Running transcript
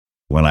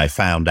When I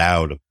found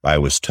out, I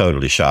was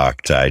totally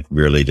shocked. I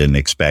really didn't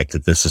expect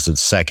it. This is the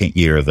second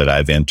year that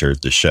I've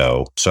entered the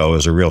show. So it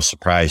was a real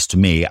surprise to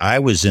me. I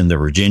was in the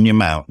Virginia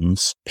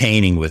mountains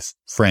painting with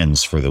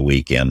friends for the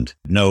weekend.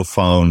 No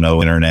phone,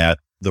 no internet.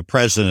 The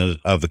president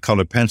of the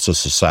Colored Pencil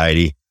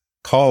Society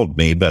called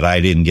me, but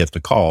I didn't get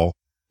the call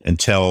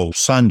until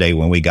Sunday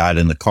when we got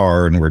in the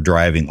car and were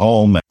driving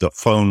home. The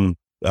phone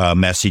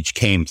message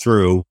came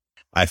through.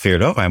 I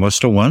figured, I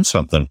must have won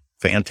something.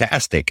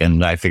 Fantastic.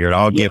 And I figured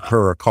I'll give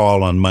her a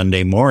call on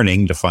Monday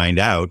morning to find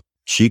out.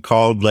 She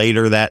called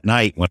later that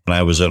night when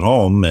I was at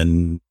home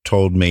and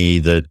told me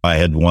that I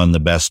had won the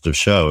best of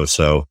shows.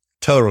 So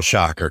total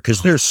shocker,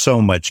 because there's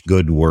so much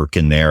good work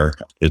in there.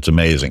 It's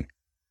amazing.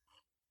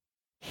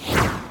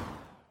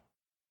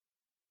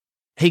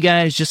 Hey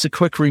guys, just a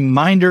quick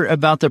reminder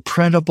about the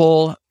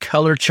printable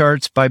color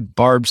charts by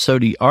Barb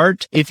Sodi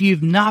Art. If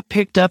you've not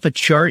picked up a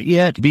chart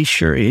yet, be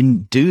sure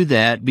and do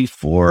that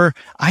before,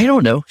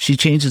 she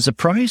changes the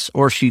price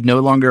or she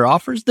no longer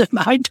offers them.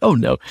 I don't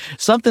know.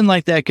 Something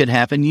like that could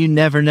happen. You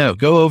never know.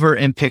 Go over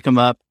and pick them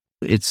up.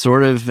 It's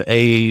sort of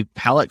a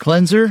palette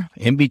cleanser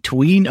in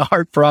between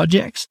art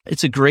projects.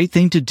 It's a great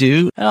thing to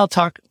do. And I'll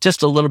talk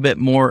just a little bit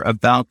more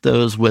about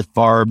those with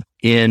Barb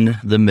in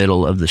the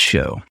middle of the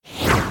show.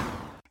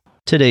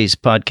 Today's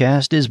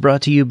podcast is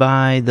brought to you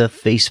by the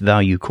Face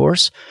Value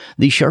course,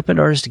 the Sharpened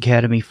Artist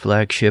Academy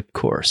flagship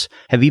course.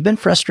 Have you been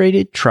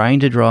frustrated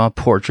trying to draw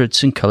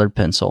portraits in colored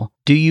pencil?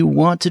 Do you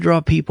want to draw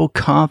people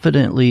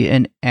confidently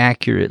and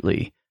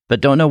accurately,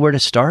 but don't know where to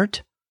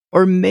start?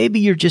 Or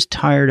maybe you're just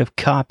tired of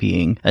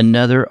copying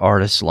another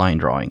artist's line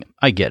drawing.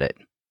 I get it.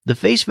 The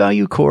Face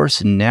Value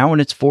course, now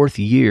in its 4th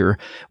year,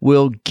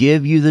 will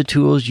give you the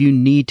tools you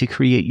need to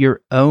create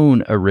your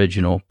own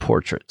original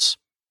portraits.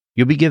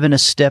 You'll be given a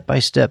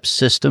step-by-step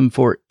system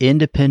for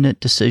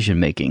independent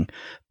decision-making,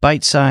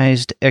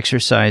 bite-sized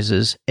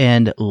exercises,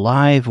 and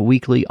live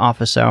weekly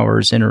office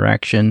hours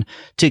interaction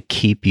to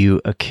keep you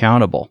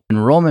accountable.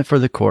 Enrollment for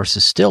the course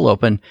is still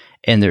open,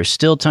 and there's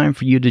still time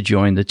for you to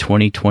join the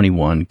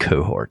 2021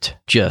 cohort.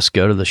 Just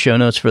go to the show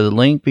notes for the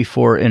link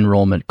before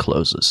enrollment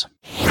closes.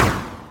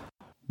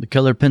 The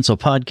Colored Pencil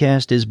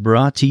Podcast is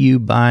brought to you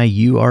by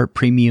UArt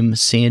Premium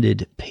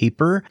Sanded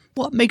Paper.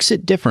 What makes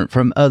it different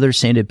from other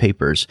sanded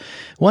papers?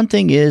 One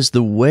thing is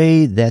the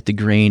way that the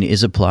grain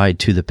is applied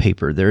to the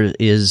paper. There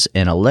is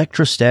an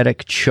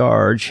electrostatic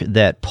charge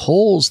that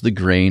pulls the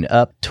grain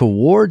up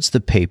towards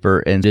the paper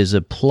and is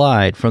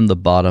applied from the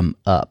bottom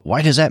up.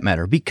 Why does that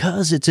matter?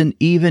 Because it's an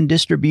even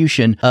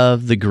distribution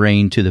of the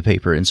grain to the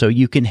paper. And so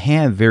you can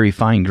have very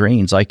fine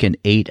grains like an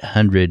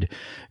 800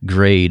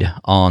 grade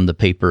on the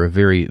paper, a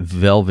very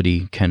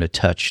velvety kind of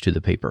touch to the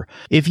paper.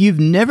 If you've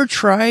never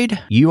tried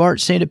UArt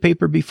sanded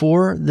paper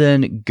before,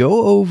 then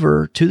go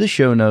over to the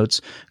show notes,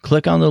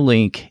 click on the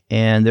link,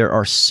 and there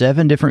are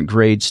 7 different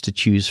grades to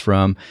choose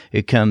from.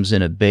 It comes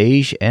in a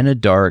beige and a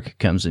dark. It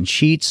comes in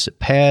sheets,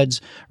 pads,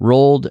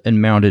 rolled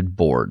and mounted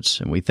boards.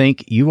 And we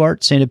thank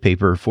UArt Sanded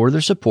Paper for their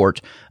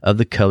support of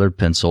the Colored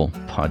Pencil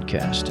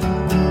Podcast.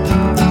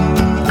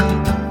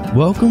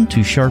 Welcome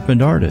to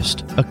Sharpened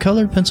Artist, a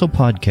colored pencil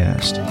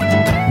podcast.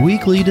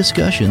 Weekly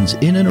discussions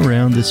in and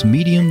around this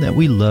medium that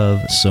we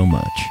love so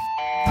much.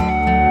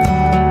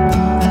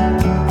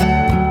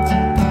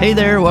 Hey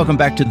there, welcome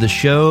back to the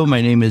show.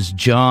 My name is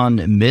John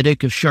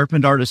Middick of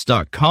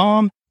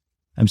sharpenedartist.com.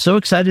 I'm so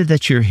excited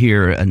that you're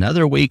here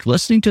another week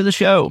listening to the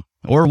show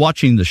or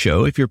watching the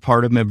show. If you're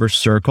part of Member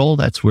Circle,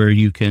 that's where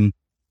you can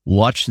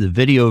watch the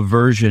video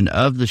version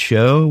of the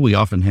show. We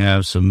often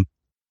have some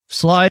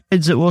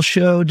slides that we'll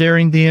show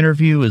during the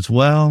interview as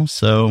well.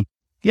 So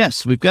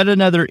yes, we've got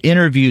another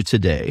interview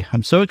today.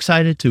 I'm so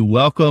excited to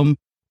welcome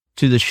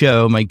to the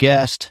show my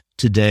guest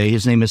today.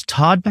 His name is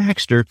Todd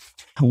Baxter,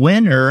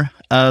 winner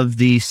of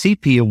the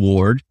CP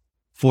Award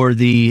for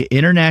the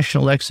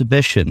International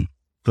Exhibition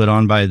put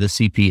on by the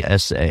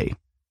CPSA.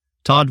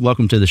 Todd,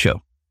 welcome to the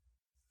show.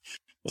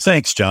 Well,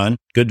 thanks, John.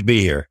 Good to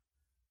be here.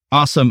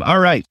 Awesome. All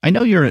right. I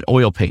know you're an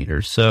oil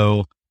painter.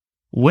 So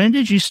when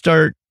did you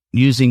start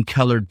using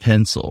colored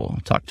pencil?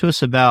 Talk to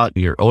us about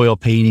your oil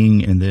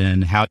painting and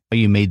then how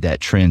you made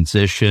that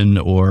transition,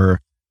 or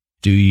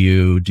do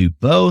you do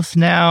both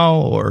now?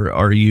 Or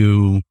are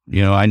you,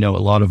 I know a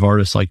lot of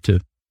artists like to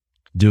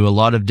do a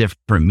lot of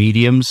different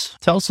mediums.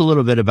 Tell us a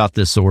little bit about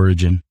this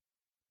origin.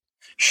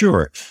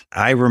 Sure.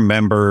 I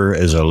remember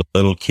as a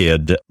little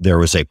kid, there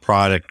was a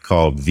product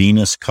called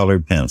Venus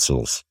Colored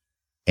Pencils,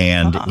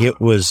 and it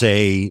was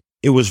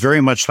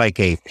very much like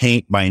a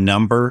paint by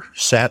number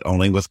set,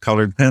 only with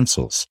colored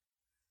pencils.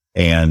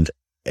 And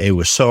it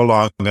was so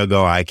long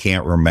ago, I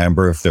can't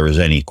remember if there was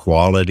any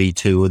quality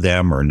to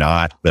them or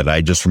not, but I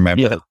just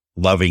remember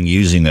loving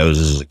using those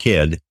as a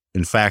kid.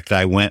 In fact,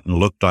 I went and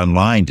looked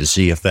online to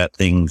see if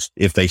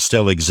they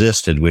still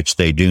existed, which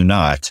they do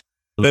not.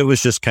 It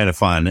was just kind of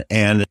fun.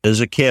 And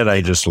as a kid,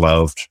 I just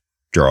loved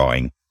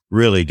drawing.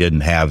 Really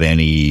didn't have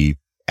any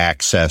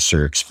access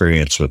or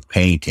experience with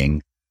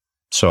painting.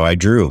 So I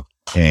drew.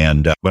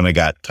 And when I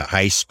got to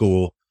high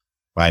school,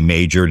 I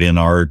majored in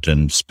art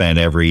and spent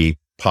every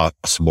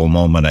possible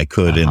moment I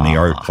could in the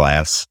art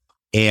class.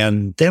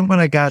 And then when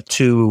I got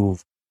to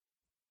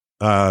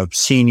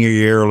senior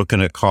year,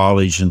 looking at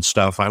college and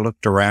stuff, I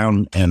looked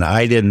around and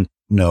I didn't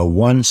know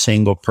one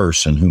single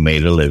person who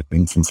made a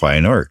living from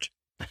fine art.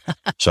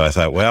 So I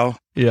thought, well,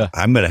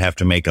 I'm going to have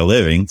to make a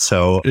living.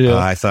 So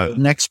I thought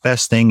next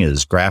best thing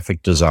is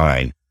graphic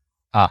design.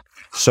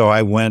 So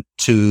I went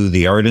to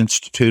the Art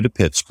Institute of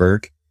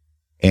Pittsburgh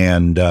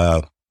and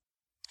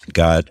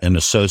got an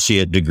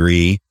associate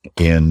degree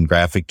in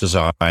graphic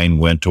design,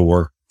 went to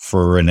work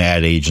for an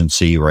ad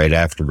agency right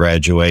after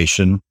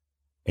graduation.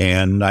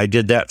 And I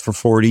did that for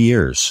 40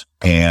 years.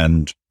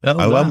 And I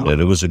loved it.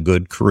 It was a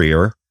good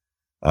career.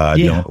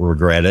 Don't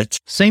regret it.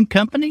 Same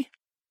company?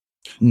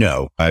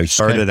 No, I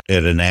started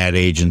at an ad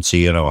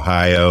agency in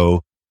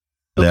Ohio.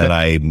 Then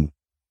I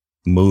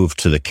moved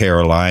to the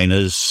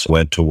Carolinas,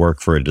 went to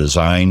work for a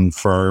design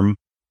firm.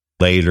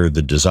 Later,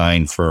 the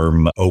design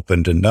firm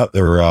opened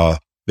another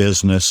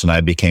business and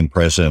I became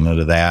president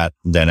of that.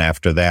 Then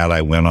after that,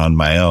 I went on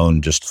my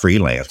own, just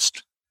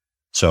freelanced.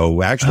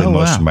 So actually,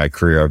 most of my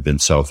career, I've been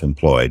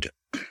self-employed.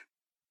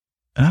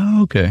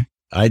 Oh, okay.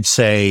 I'd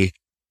say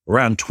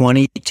around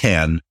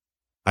 2010,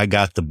 I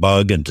got the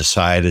bug and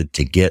decided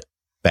to get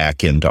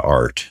back into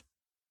art.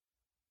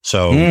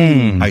 So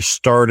I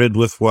started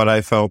with what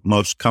I felt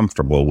most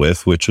comfortable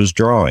with, which was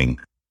drawing.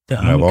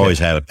 I've always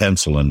had a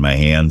pencil in my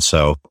hand.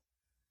 So,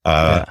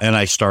 and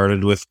I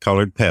started with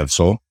colored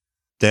pencil,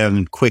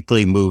 then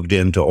quickly moved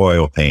into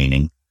oil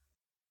painting.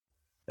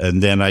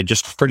 And then I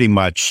just pretty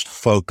much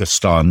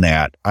focused on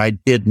that. I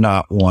did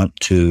not want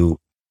to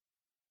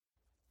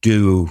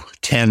do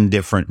 10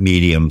 different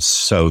mediums.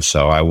 So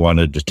I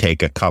wanted to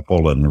take a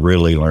couple and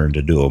really learn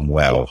to do them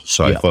well.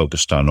 So I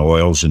focused on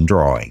oils and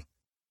drawing.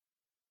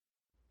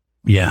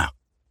 Yeah.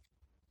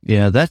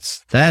 Yeah.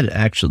 That's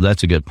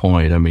a good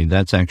point. I mean,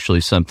 that's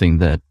actually something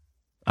that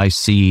I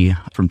see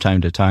from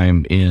time to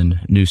time in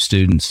new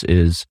students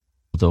is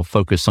they'll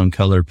focus on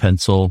colored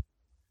pencil,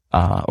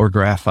 or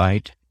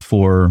graphite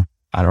for,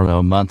 I don't know,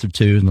 a month or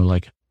two. And they're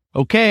like,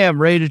 okay,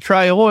 I'm ready to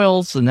try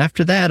oils. And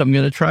after that, I'm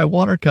going to try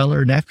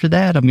watercolor. And after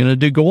that, I'm going to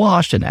do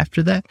gouache. And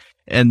after that,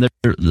 and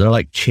they're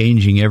like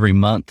changing every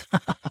month,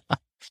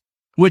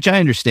 which I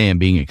understand,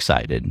 being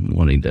excited and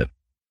wanting to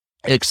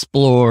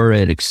explore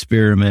and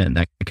experiment and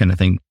that kind of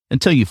thing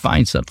until you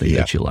find something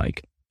that you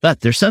like.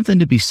 But there's something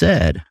to be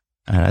said.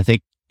 And I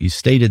think you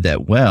stated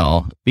that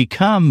well,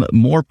 become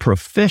more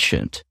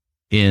proficient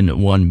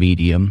in one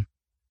medium.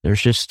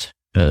 There's just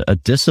a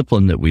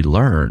discipline that we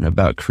learn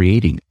about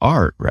creating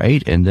art,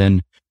 right? And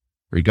then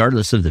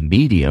regardless of the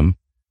medium,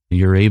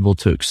 you're able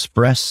to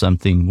express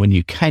something when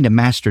you kind of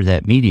master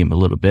that medium a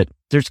little bit.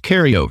 There's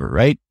carryover,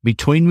 right?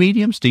 Between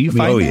mediums. Do you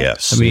find that?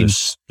 Yes. I mean,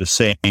 it's the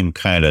same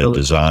kind of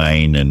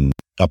design and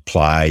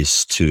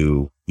applies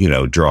to,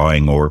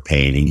 drawing or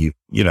painting.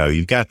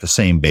 You've got the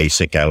same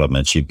basic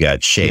elements. You've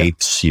got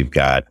shapes, you've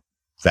got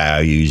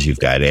values, you've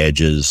got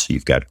edges,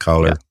 you've got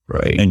color.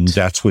 Right. And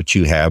that's what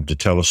you have to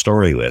tell a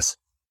story with.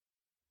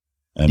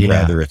 And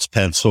whether it's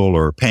pencil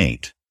or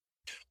paint.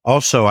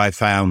 Also, I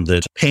found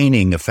that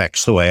painting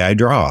affects the way I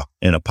draw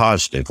in a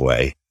positive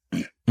way.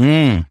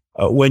 When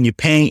you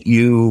paint,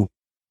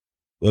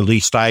 at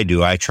least I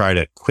do, I try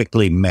to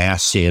quickly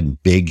mass in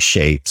big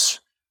shapes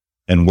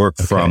and work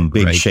from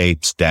big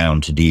shapes down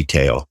to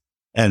detail.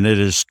 And it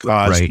has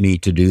caused me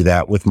to do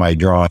that with my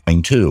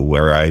drawing too,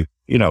 where I,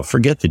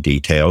 forget the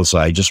details.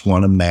 I just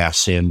want to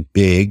mass in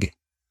big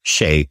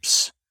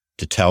shapes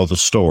to tell the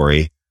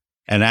story.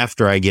 And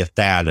after I get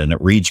that and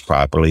it reads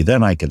properly,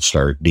 then I can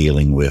start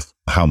dealing with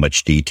how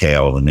much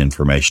detail and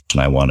information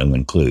I want to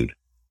include.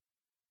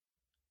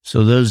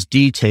 So those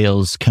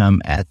details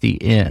come at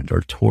the end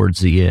or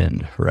towards the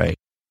end, right?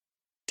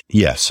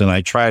 Yes. And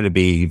I try to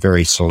be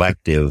very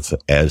selective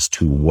as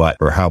to what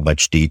or how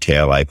much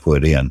detail I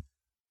put in.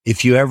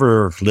 If you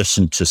ever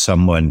listen to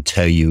someone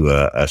tell you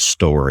a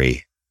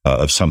story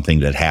of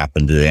something that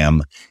happened to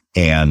them,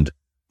 and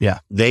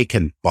they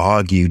can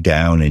bog you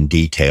down in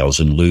details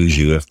and lose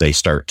you if they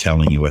start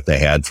telling you what they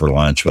had for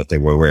lunch, what they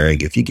were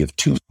wearing. If you give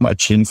too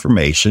much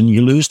information,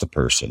 you lose the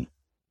person.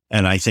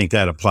 And I think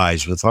that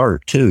applies with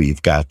art too.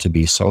 You've got to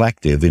be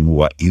selective in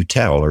what you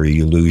tell or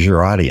you lose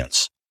your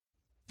audience.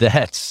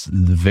 That's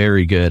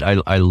very good.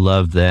 I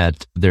love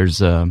that.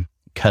 There's a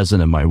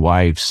cousin of my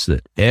wife's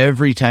that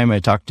every time I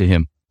talk to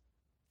him,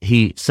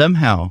 he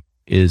somehow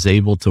is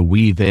able to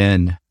weave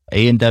in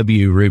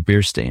A&W root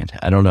beer stand.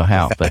 I don't know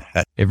how, but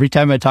every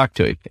time I talk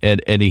to him,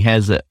 and he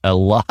has a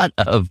lot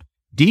of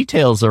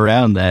details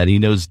around that. He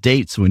knows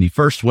dates when he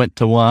first went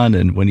to one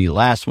and when he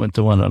last went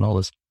to one and all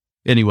this.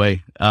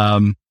 Anyway,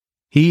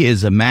 he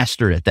is a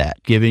master at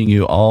that, giving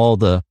you all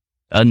the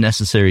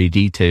unnecessary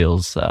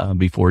details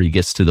before he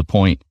gets to the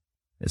point.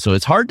 So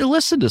it's hard to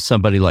listen to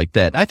somebody like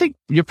that. I think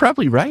you're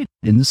probably right.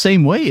 In the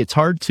same way, it's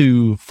hard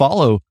to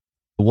follow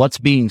what's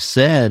being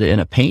said in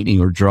a painting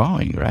or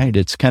drawing, right?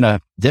 It's kind of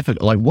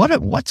difficult. Like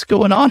what's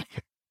going on here?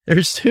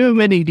 There's too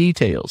many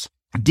details.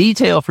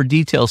 Detail for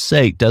detail's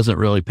sake doesn't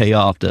really pay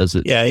off, does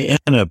it? Yeah.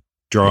 In a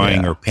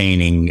drawing or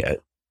painting,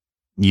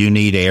 you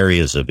need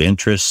areas of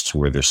interest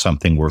where there's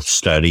something worth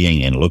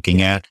studying and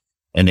looking at.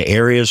 and the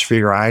areas for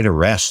your eye to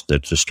rest,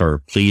 that just are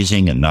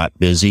pleasing and not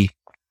busy.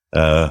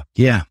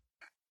 Yeah.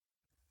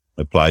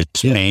 Applies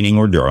to painting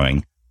or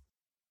drawing.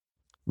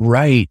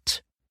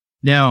 Right.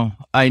 Now,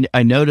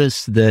 I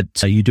noticed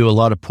that you do a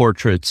lot of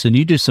portraits, and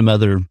you do some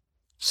other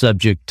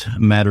subject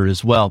matter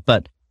as well,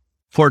 but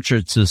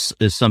portraits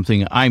is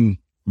something I'm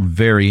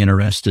very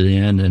interested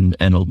in,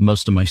 and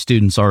most of my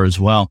students are as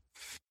well.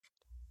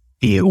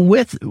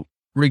 With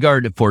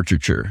regard to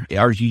portraiture,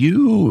 are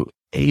you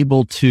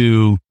able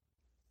to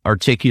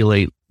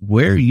articulate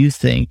where you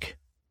think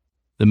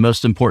the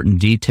most important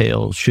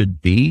detail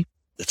should be?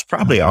 It's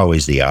probably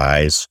always the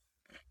eyes.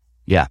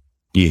 Yeah.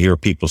 You hear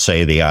people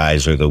say the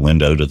eyes are the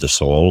window to the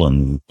soul,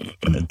 and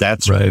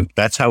that's right.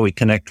 That's how we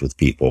connect with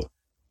people.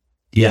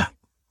 Yeah.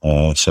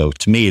 So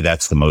to me,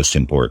 that's the most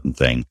important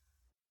thing.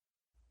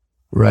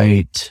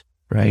 Right.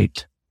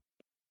 Right.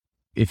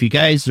 If you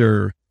guys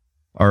are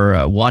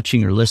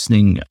watching or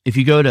listening, if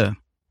you go to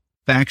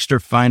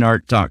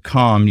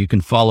BaxterFineArt.com, you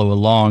can follow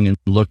along and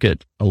look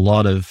at a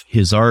lot of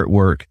his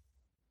artwork.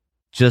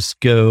 Just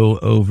go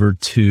over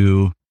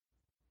to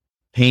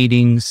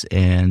paintings,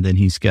 and then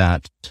he's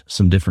got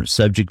some different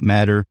subject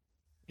matter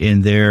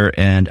in there,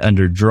 and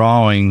under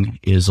drawing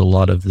is a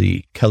lot of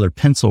the color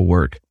pencil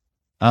work.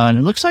 And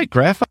it looks like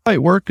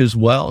graphite work as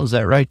well. Is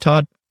that right,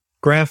 Todd?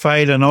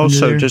 Graphite, and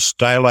also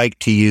just I like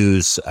to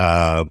use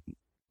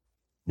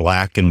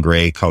black and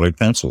gray colored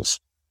pencils.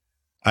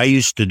 I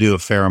used to do a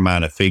fair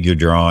amount of figure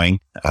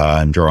drawing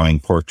and drawing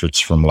portraits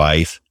from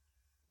life.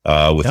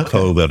 With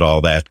COVID,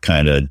 all that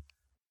kind of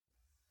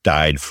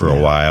died for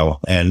a while,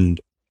 and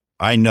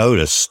I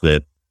noticed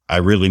that I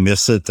really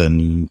miss it,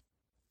 and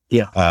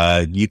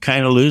you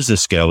kind of lose the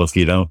skill if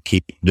you don't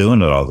keep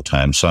doing it all the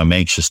time. So I'm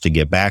anxious to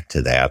get back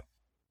to that.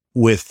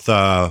 With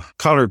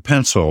colored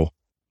pencil,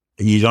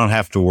 you don't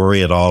have to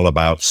worry at all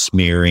about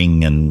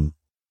smearing, and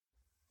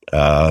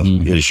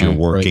as you're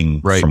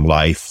working from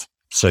life.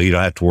 So you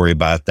don't have to worry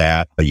about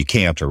that. But you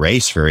can't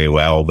erase very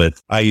well, but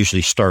I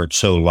usually start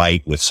so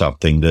light with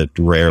something that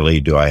rarely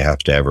do I have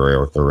to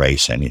ever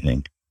erase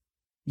anything.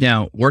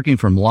 Now, working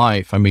from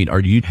life, I mean, are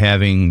you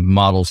having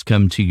models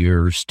come to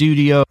your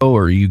studio,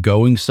 or are you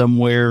going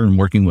somewhere and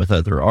working with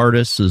other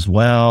artists as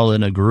well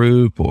in a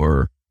group,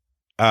 or?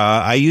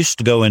 I used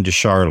to go into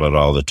Charlotte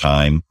all the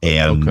time,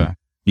 and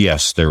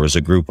yes, there was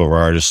a group of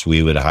artists.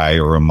 We would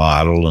hire a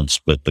model and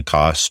split the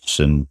costs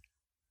and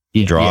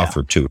draw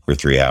for 2 or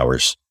 3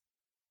 hours.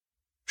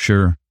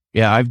 Sure.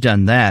 Yeah, I've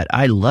done that.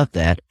 I love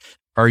that.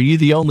 Are you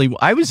the only?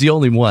 I was the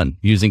only one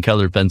using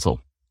colored pencil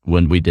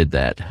when we did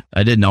that.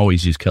 I didn't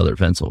always use colored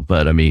pencil,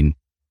 but I mean,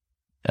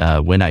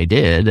 when I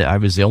did, I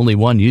was the only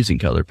one using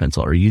colored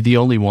pencil. Are you the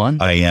only one?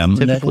 I am.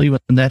 Typically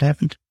when that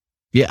happened?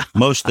 Yeah.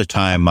 Most of the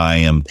time I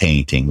am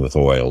painting with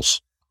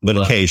oils, but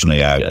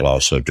occasionally I will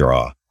also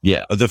draw.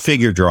 Yeah. The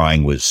figure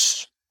drawing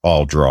was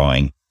all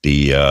drawing.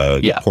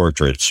 The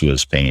portraits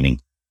was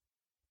painting.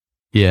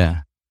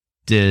 Yeah.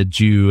 Did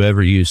you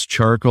ever use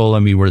charcoal? I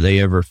mean, were they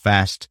ever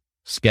fast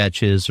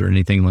sketches or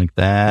anything like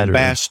that?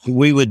 Fast.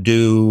 We would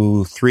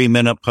do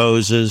 3-minute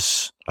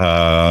poses.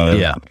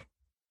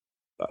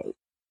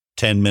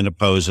 10-minute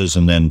poses,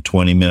 and then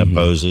 20-minute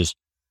poses.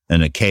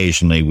 And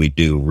occasionally we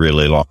do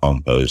really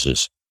long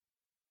poses.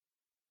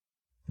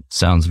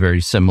 Sounds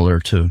very similar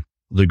to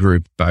the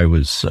group I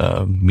was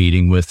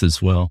meeting with as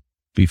well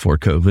before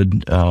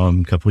COVID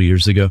a couple of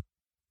years ago.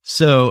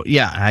 So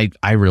yeah,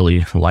 I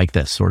really like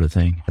that sort of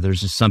thing.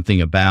 There's just something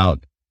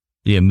about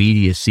the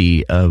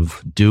immediacy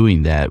of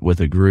doing that with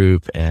a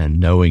group and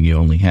knowing you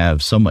only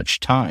have so much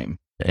time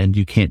and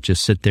you can't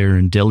just sit there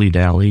and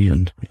dilly-dally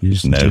and you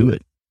just do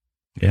it.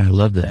 Yeah, I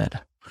love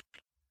that.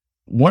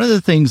 One of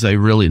the things I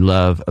really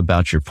love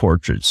about your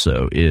portraits,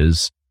 though,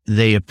 is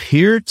they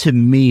appear to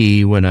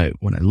me, when I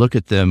look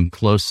at them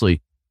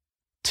closely,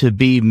 to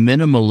be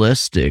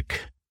minimalistic,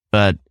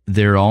 but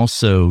they're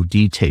also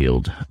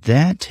detailed.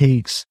 That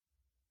takes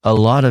a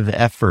lot of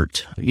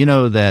effort. You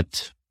know,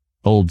 that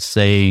old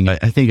saying, I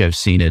think I've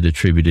seen it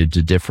attributed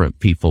to different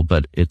people,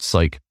 but it's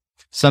like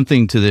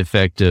something to the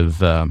effect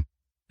of, I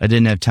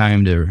didn't have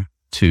time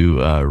to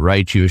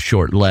write you a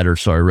short letter,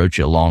 so I wrote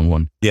you a long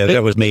one. Yeah,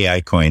 that was me.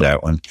 I coined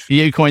that one.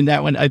 You coined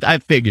that one? I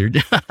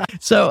figured.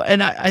 So,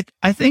 and I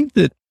think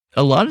that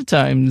a lot of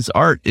times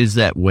art is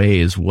that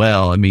way as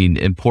well. I mean,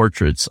 in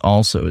portraits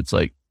also, it's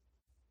like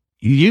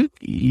you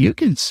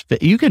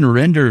can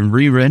render and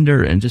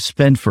re-render and just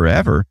spend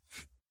forever,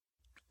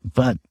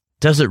 but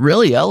does it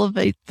really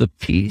elevate the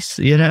piece?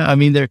 You know, I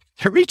mean, there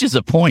reaches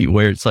a point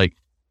where it's like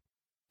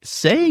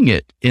saying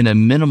it in a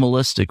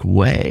minimalistic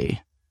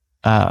way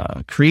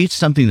creates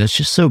something that's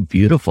just so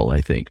beautiful,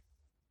 I think.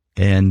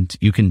 And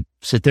you can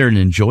sit there and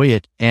enjoy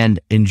it and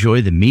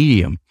enjoy the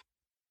medium.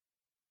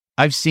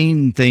 I've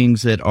seen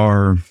things that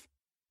are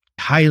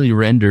highly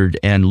rendered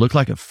and look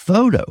like a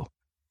photo.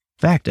 In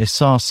fact, I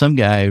saw some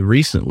guy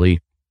recently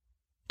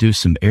do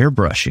some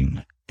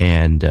airbrushing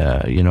and,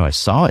 I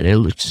saw it. It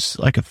looked just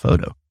like a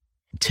photo.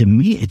 To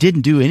me, it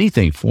didn't do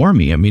anything for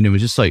me. I mean, it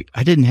was just like,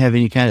 I didn't have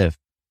any kind of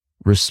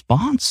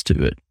response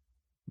to it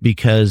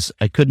because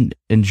I couldn't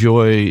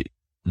enjoy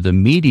the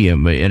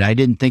medium, and I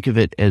didn't think of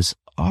it as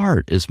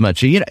art as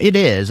much. You know, it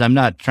is. I'm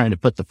not trying to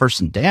put the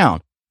person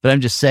down, but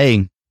I'm just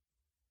saying,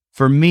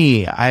 for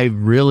me, I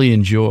really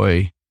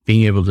enjoy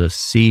being able to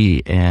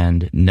see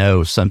and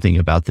know something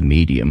about the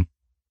medium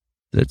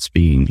that's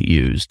being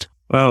used.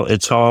 Well,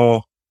 it's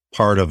all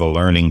part of a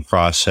learning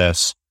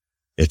process.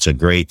 It's a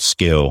great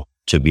skill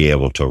to be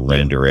able to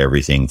render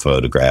everything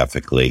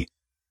photographically.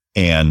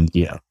 And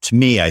to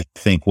me, I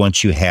think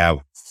once you have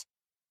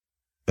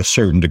a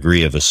certain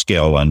degree of a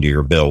skill under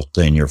your belt,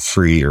 then you're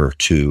freer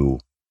to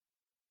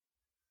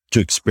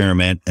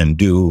experiment and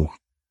do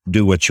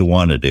what you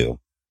want to do.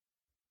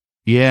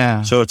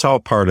 Yeah. So it's all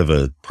part of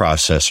a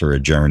process or a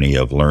journey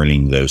of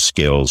learning those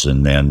skills,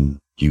 and then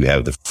you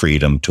have the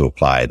freedom to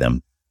apply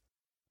them.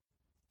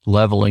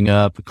 Leveling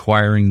up,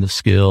 acquiring the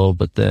skill,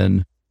 but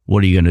then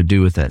what are you going to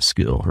do with that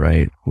skill,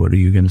 right? What are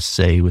you going to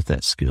say with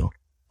that skill?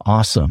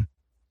 Awesome.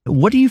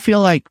 What do you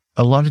feel like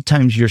a lot of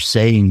times you're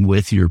saying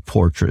with your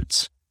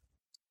portraits?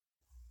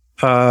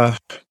 I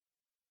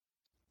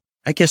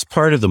guess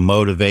part of the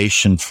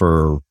motivation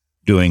for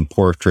doing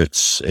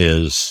portraits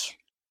is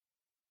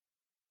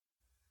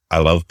I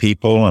love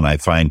people, and I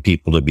find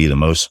people to be the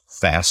most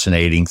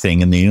fascinating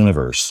thing in the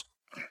universe.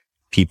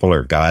 People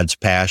are God's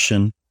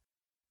passion,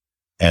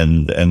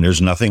 and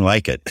there's nothing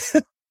like it.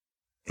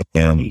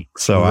 And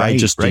so I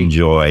just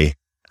enjoy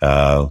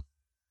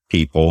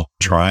people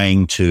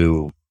trying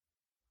to,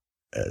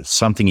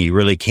 something you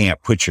really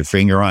can't put your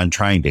finger on,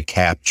 trying to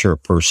capture a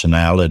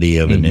personality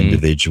of an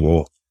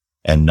individual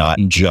and not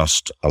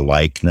just a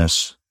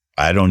likeness.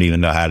 I don't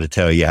even know how to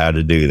tell you how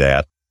to do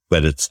that,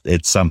 but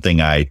it's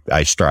something I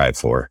strive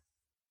for.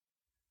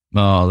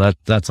 Oh,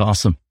 that's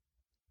awesome.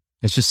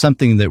 It's just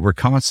something that we're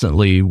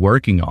constantly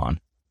working on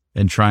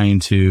and trying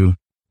to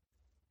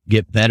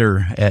get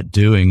better at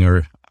doing,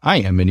 or I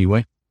am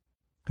anyway.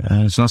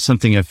 It's not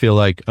something I feel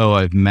like, oh,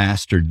 I've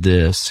mastered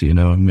this,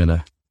 I'm going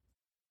to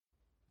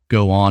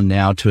go on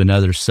now to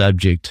another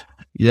subject.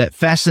 That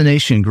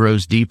fascination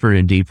grows deeper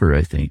and deeper,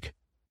 I think.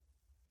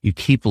 You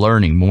keep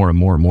learning more and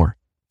more and more.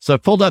 So I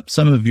pulled up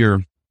some of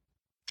your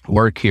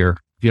work here.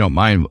 If you don't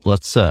mind,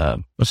 let's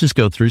just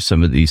go through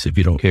some of these if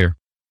you don't care.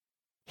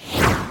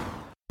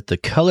 The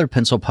Color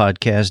Pencil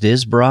Podcast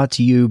is brought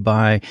to you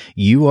by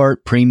UArt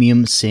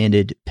Premium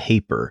Sanded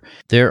Paper.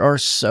 There are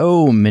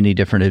so many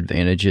different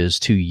advantages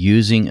to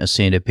using a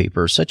sanded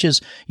paper, such as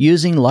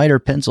using lighter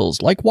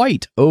pencils like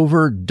white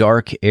over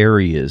dark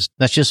areas.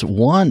 That's just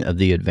one of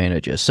the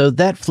advantages. So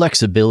that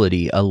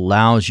flexibility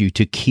allows you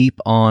to keep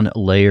on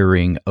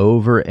layering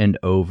over and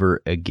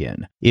over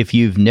again. If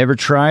you've never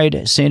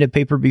tried sanded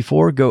paper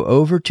before, go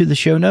over to the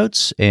show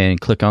notes and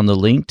click on the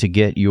link to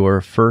get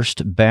your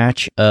first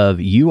batch of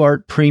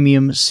UArt Premium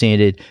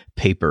Sanded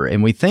Paper.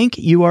 And we thank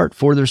UArt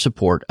for their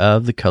support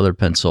of the Color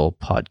Pencil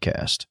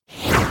Podcast.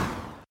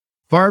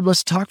 Barb,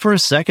 let's talk for a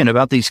second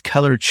about these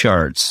color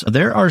charts.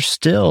 There are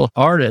still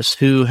artists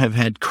who have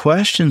had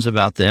questions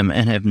about them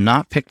and have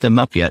not picked them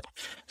up yet.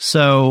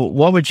 So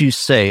what would you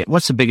say?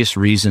 What's the biggest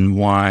reason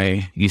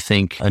why you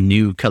think a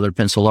new colored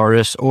pencil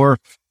artist or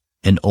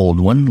an old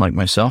one like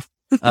myself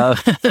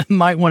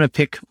might want to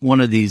pick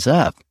one of these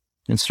up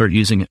and start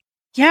using it?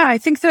 Yeah, I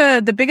think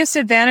the biggest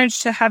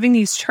advantage to having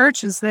these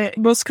charts is that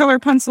most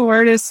colored pencil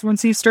artists,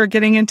 once you start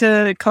getting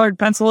into colored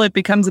pencil, it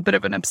becomes a bit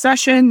of an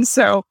obsession.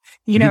 So,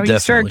 you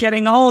start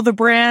getting all the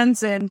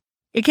brands, and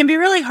it can be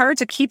really hard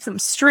to keep them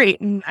straight.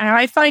 And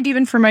I find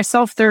even for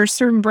myself, there are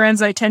certain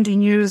brands I tend to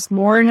use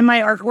more in my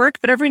artwork,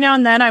 but every now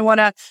and then I want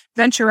to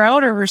venture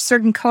out, or a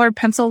certain colored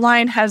pencil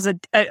line has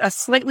a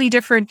slightly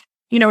different,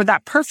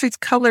 that perfect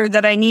color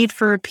that I need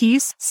for a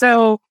piece.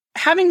 So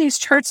having these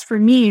charts for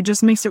me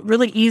just makes it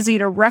really easy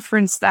to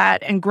reference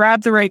that and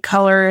grab the right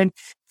color and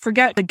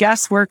forget the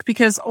guesswork,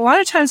 because a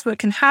lot of times what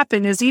can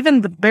happen is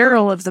even the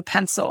barrel of the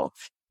pencil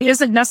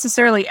isn't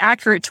necessarily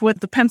accurate to what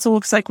the pencil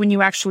looks like when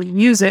you actually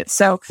use it.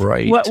 So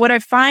what I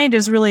find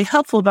is really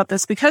helpful about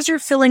this, because you're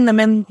filling them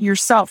in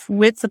yourself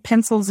with the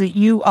pencils that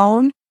you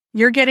own,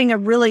 you're getting a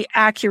really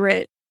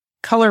accurate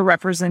color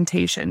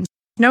representation.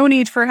 No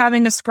need for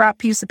having a scrap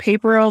piece of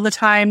paper all the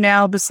time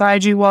now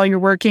beside you while you're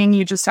working.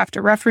 You just have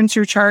to reference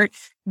your chart,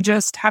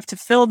 just have to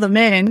fill them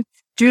in,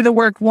 do the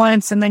work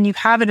once, and then you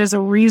have it as a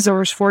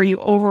resource for you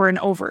over and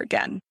over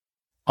again.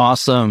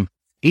 Awesome.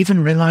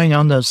 Even relying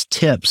on those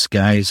tips,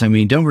 guys.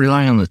 Don't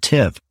rely on the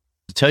tip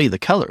to tell you the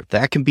color.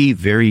 That can be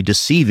very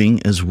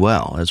deceiving as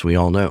well, as we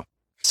all know.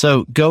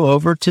 So go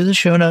over to the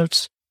show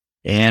notes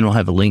and we'll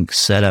have a link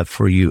set up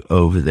for you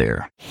over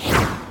there.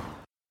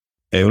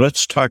 Hey,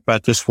 let's talk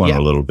about this one a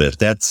little bit.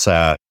 That's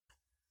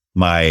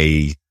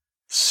my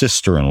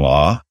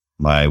sister-in-law,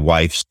 my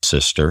wife's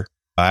sister.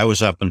 I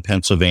was up in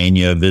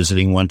Pennsylvania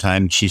visiting one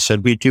time. She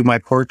said, "We do my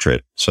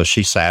portrait." So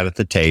she sat at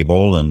the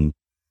table and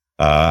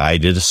I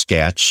did a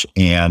sketch.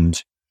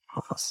 And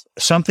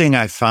something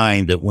I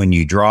find that when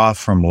you draw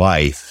from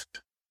life,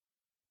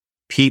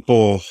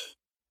 people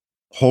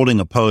holding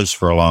a pose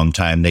for a long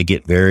time, they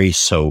get very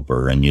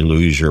sober and you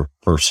lose your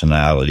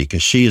personality,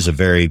 because she is a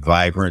very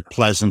vibrant,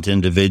 pleasant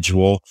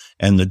individual.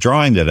 And the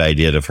drawing that I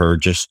did of her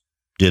just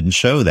didn't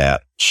show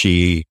that.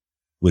 She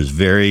was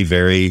very,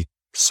 very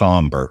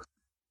somber,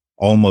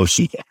 almost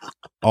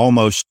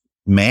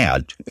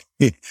mad.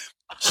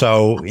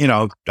 So,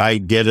 I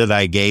did it.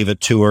 I gave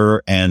it to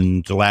her.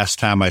 And the last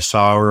time I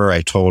saw her,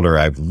 I told her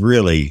I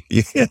really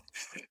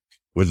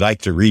would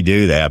like to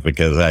redo that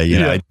because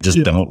I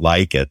just don't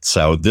like it.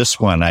 So this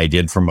one I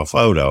did from a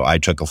photo. I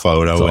took a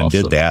photo and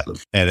did that,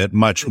 and it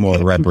much more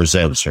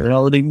represents her.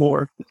 Personality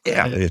more.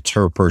 Yeah, it's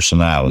her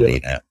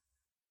personality. Yeah.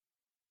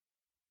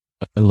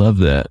 I love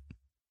that.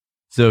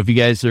 So if you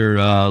guys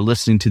are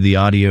listening to the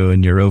audio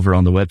and you're over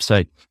on the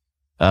website,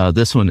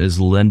 this one is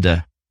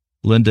Linda.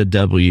 Linda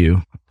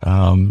W.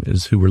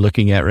 Is who we're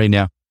looking at right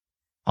now.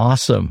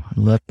 Awesome. I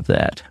love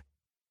that.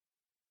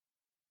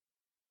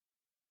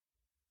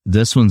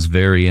 This one's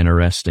very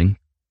interesting.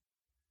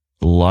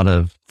 A lot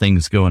of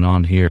things going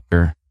on here.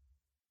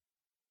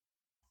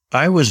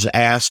 I was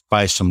asked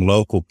by some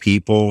local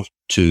people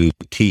to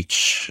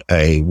teach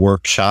a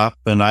workshop,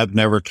 and I've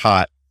never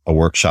taught a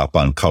workshop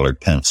on colored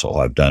pencil.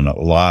 I've done a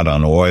lot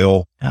on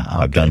oil. Okay.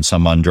 I've done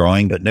some on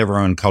drawing, but never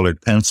on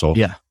colored pencil.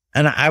 Yeah.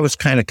 And I was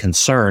kind of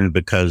concerned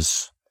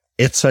because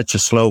it's such a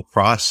slow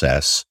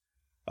process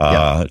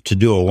to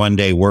do a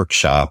one-day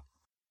workshop.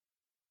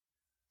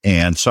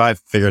 And so I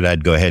figured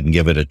I'd go ahead and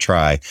give it a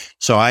try.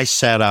 So I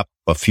set up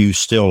a few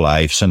still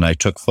lifes and I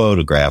took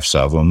photographs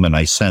of them, and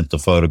I sent the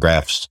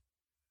photographs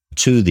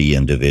to the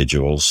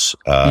individuals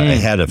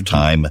ahead of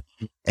time.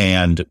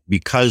 And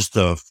because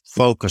the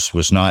focus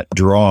was not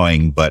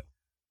drawing, but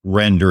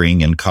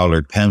rendering in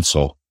colored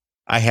pencil,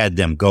 I had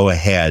them go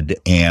ahead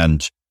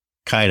and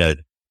kind of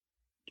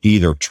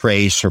either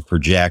trace or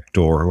project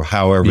or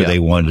however they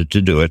wanted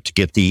to do it to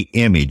get the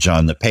image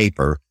on the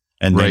paper.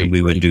 And then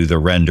we would do the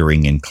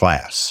rendering in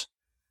class.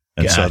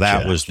 And so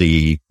that was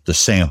the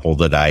sample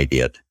that I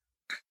did.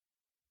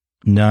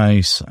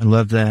 Nice. I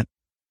love that.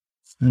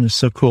 That is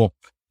so cool.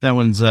 That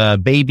one's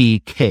Baby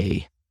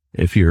K,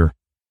 if you're...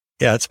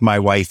 Yeah, it's my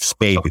wife's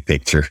baby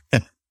picture.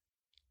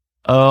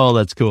 Oh,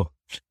 that's cool.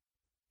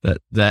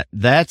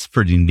 That's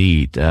pretty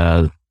neat.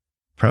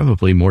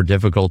 Probably more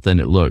difficult than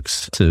it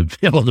looks to be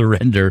able to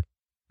render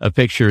a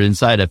picture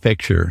inside a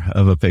picture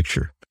of a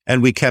picture.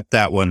 And we kept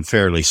that one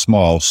fairly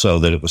small so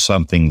that it was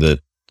something that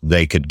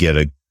they could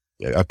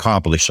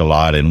accomplish a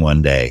lot in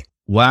one day.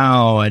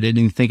 Wow, I didn't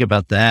even think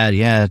about that.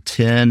 Yeah,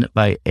 10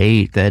 by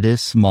 8. That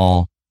is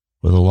small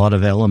with a lot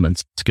of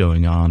elements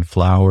going on.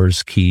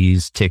 Flowers,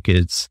 keys,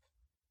 tickets,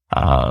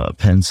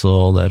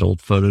 pencil, that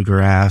old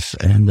photograph,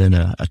 and then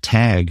a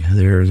tag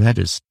there.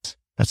 That's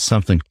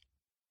something.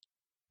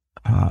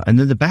 And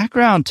then the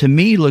background to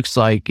me looks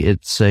like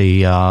it's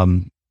a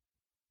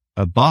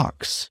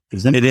box.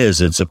 It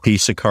is. It's a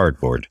piece of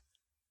cardboard.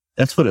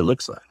 That's what it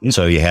looks like.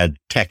 So you had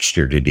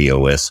texture to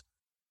deal with.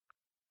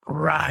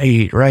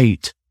 Right.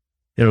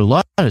 There's a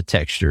lot of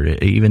texture,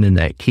 even in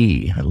that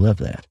key. I love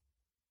that.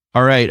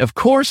 All right. Of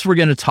course, we're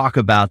going to talk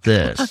about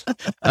this.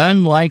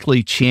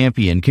 Unlikely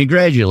Champion.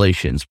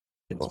 Congratulations.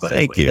 Well,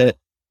 thank you.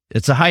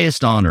 It's the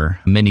highest honor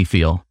many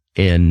feel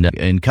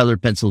in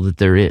colored pencil that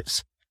there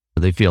is.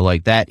 They feel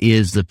like that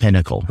is the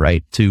pinnacle,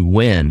 right? To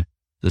win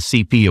the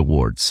CP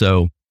award.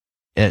 So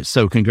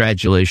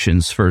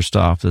congratulations. First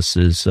off, this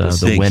is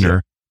the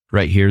winner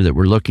right here that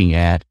we're looking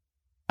at.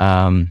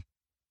 And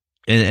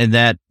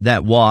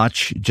that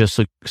watch just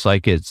looks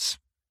like it's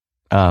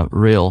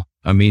real.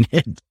 I mean,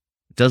 it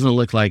doesn't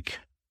look like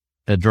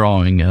a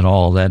drawing at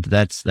all.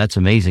 That's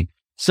amazing.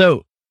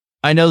 So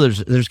I know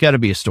there's got to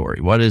be a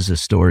story. What is the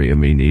story? I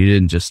mean, you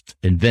didn't just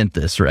invent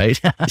this, right?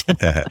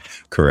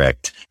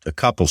 Correct. A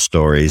couple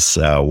stories.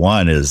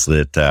 One is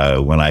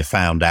that when I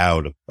found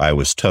out, I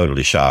was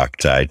totally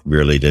shocked. I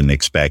really didn't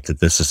expect it.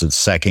 This is the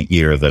second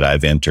year that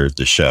I've entered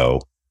the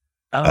show.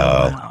 Oh,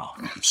 wow.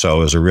 So it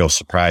was a real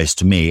surprise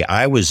to me.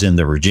 I was in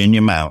the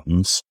Virginia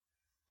mountains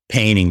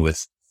painting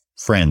with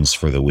friends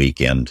for the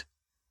weekend,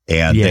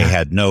 and they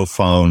had no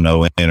phone,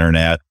 no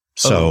internet.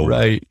 So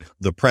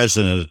the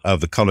president of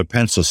the Colored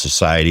Pencil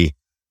Society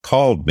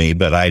called me,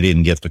 but I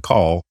didn't get the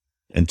call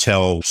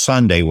until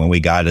Sunday when we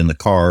got in the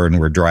car and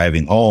were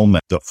driving home.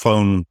 The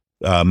phone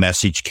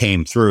message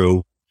came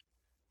through.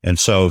 And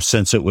so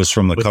since it was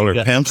from the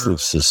Colored Pencil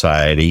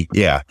Society,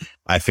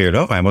 I figured,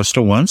 I must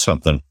have won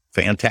something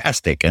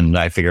fantastic. And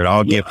I figured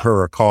I'll give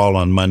her a call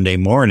on Monday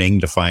morning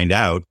to find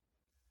out.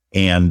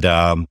 And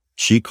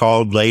she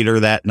called later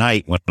that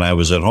night when I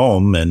was at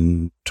home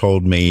and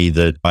told me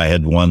that I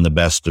had won the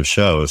best of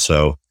shows.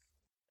 So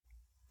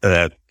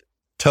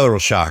total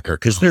shocker,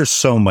 because there's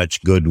so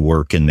much good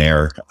work in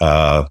there.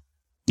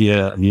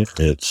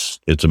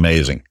 It's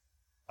amazing.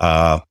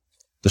 The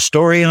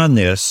story on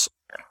this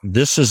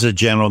is a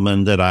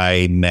gentleman that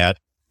I met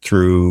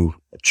through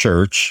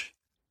church,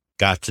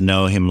 got to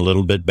know him a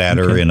little bit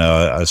better in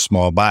a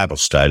small Bible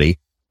study.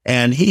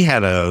 And he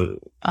had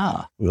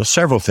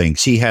several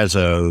things. He has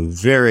a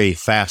very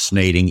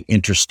fascinating,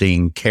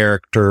 interesting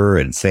character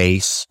and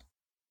face.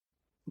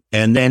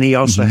 And then he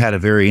also had a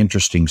very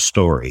interesting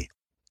story.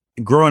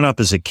 Growing up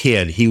as a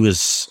kid, he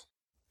was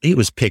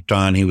picked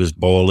on. He was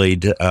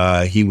bullied.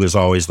 He was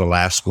always the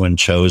last one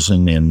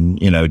chosen in,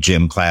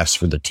 gym class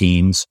for the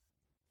teams.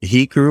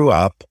 he grew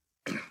up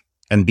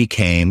and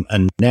became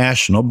a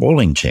national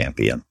bowling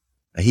champion.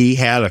 He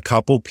had a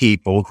couple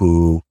people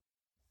who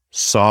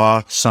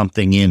saw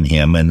something in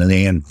him and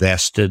they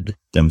invested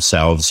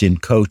themselves in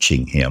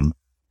coaching him.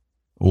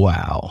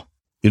 Wow.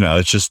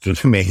 It's just an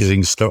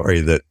amazing story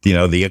that,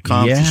 the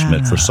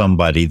accomplishment for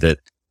somebody that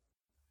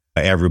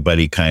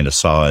everybody kind of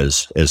saw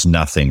as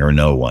nothing or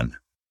no one.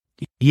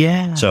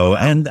 Yeah. So,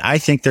 and I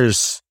think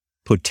there's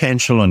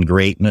potential and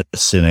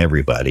greatness in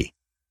everybody.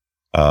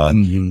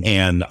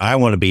 And I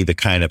want to be the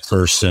kind of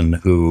person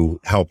who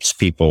helps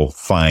people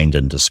find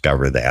and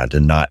discover that,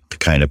 and not the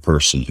kind of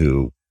person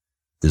who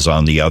is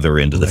on the other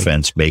end of the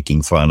fence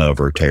making fun of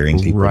or tearing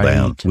people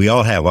down. We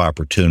all have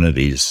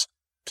opportunities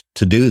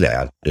to do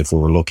that if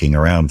we're looking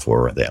around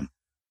for them.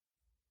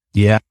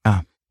 Yeah,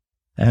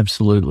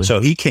 absolutely. So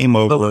he came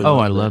over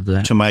I love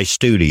that. to my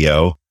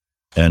studio,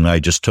 and I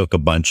just took a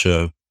bunch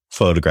of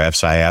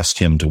photographs. I asked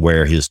him to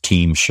wear his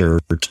team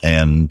shirt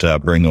and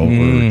bring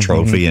over a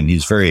trophy, and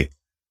he's very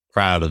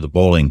proud of the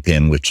bowling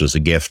pin, which was a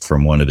gift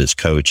from one of his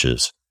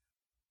coaches.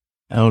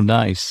 Oh,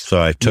 nice.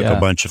 So I took a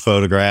bunch of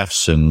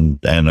photographs and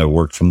I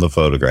worked from the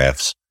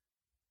photographs.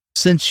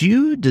 Since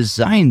you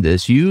designed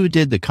this, you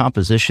did the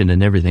composition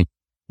and everything.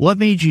 What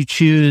made you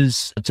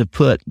choose to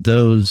put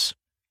those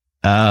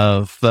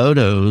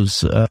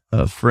photos,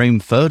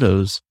 framed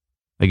photos,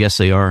 I guess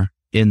they are,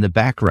 in the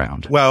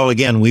background? Well,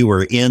 again, we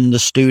were in the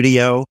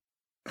studio.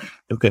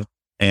 Okay.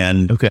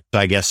 And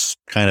I guess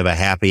kind of a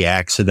happy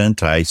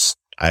accident.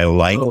 I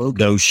like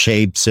those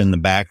shapes in the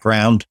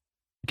background.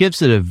 It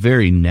gives it a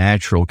very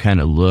natural kind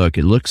of look.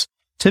 It looks,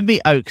 to me,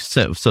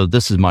 so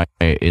this is my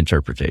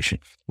interpretation.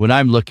 When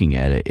I'm looking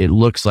at it, it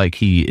looks like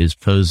he is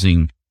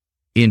posing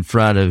in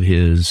front of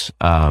his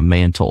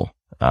mantle,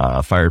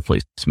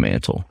 fireplace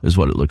mantle is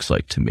what it looks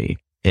like to me.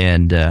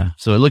 And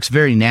so it looks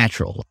very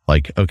natural.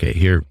 Like, okay,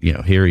 here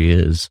he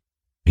is.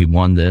 He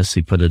won this.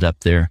 He put it up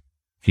there.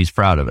 He's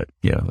proud of it.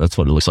 That's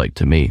what it looks like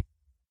to me.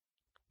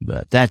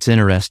 But that's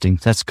interesting.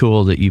 That's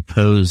cool that you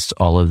posed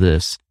all of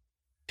this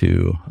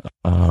to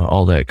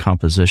all that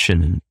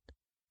composition. And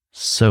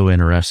so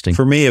interesting.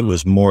 For me, it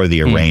was more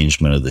the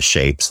arrangement of the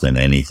shapes than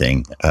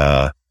anything.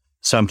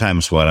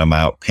 Sometimes when I'm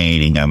out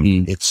painting,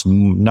 it's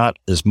not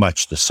as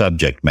much the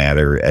subject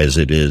matter as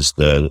it is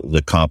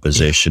the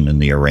composition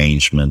and the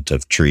arrangement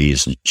of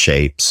trees and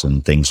shapes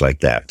and things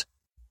like that.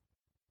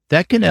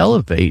 That can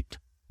elevate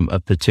a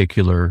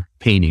particular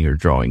painting or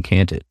drawing,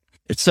 can't it?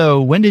 So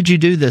when did you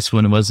do this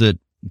one? Was it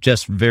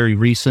just very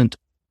recent,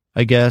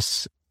 I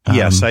guess?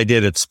 Yes, I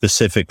did it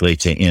specifically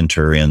to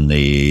enter in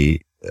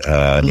the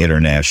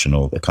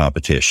international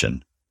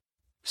competition.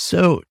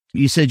 So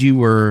you said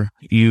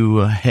you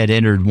had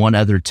entered one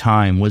other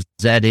time. Was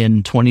that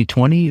in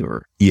 2020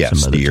 or?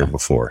 Yes, the year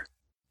before.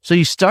 So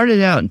you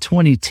started out in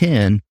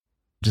 2010,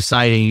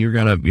 deciding you're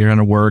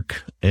gonna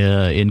work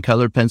in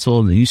colored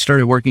pencil, and then you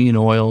started working in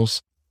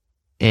oils.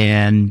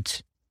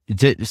 And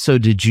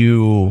did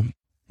you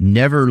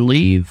never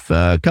leave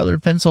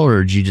colored pencil,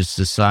 or did you just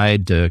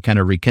decide to kind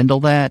of rekindle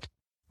that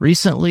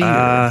recently?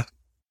 I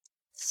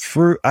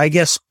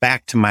guess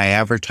back to my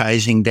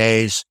advertising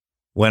days.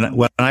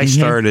 When I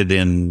started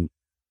in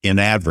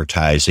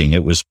advertising,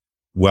 it was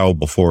well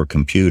before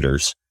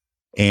computers,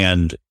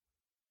 and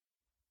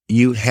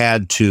you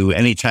had to,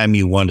 anytime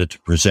you wanted to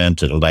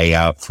present a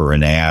layout for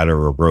an ad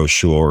or a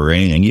brochure or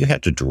anything, you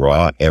had to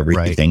draw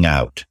everything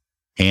out,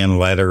 hand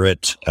letter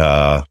it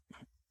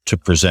to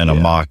present a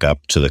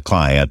mock-up to the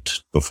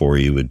client before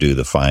you would do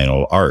the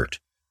final art.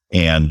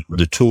 And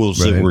the tools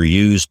that were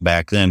used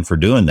back then for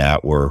doing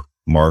that were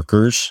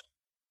markers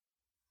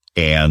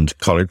and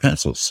colored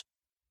pencils.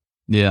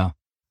 Yeah.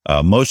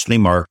 Mostly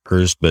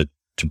markers, but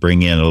to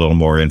bring in a little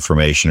more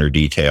information or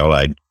detail,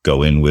 I'd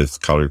go in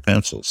with colored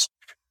pencils.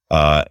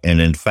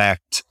 And in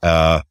fact,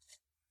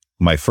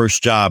 my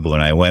first job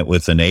when I went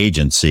with an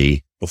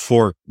agency,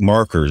 before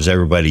markers,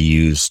 everybody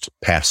used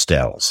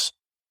pastels,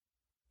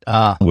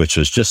 which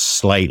was just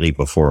slightly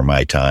before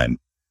my time.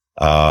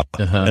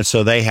 And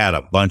so they had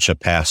a bunch of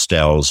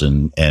pastels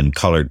and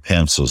colored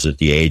pencils at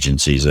the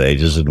agencies. They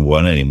just didn't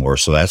want anymore.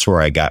 So that's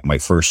where I got my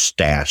first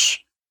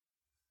stash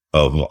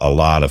of a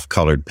lot of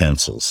colored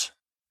pencils.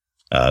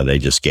 They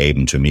just gave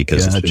them to me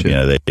because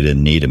they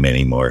didn't need them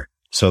anymore.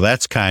 So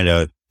that's kind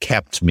of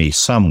kept me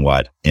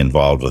somewhat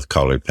involved with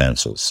colored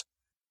pencils.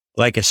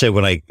 Like I said,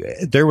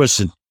 there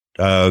was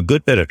a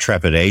good bit of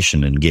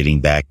trepidation in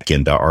getting back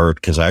into art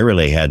because I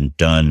really hadn't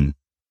done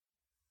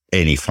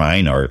any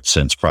fine art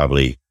since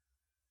probably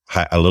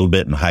a little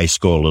bit in high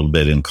school, a little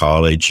bit in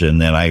college.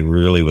 And then I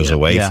really was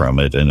away from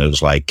it. And it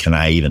was like, can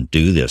I even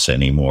do this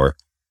anymore?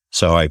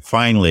 So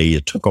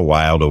it took a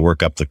while to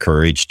work up the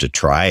courage to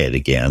try it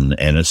again.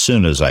 And as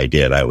soon as I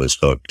did, I was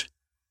hooked.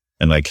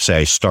 And like I say,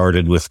 I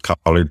started with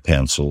colored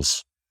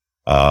pencils.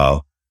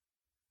 And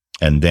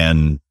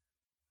then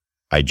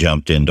I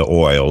jumped into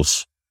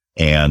oils,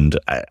 and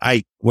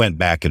I went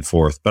back and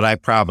forth, but I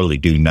probably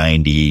do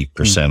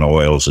 90%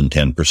 oils and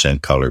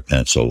 10% colored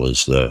pencil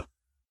is about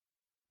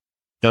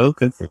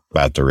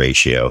the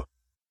ratio.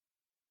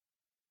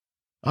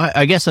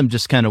 I guess I'm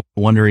just kind of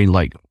wondering,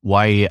 like,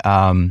 why,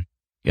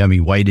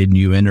 why didn't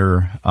you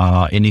enter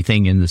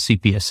anything in the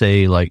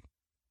CPSA, like,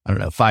 I don't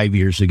know, 5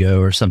 years ago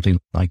or something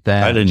like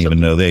that? I didn't even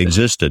know they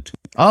existed.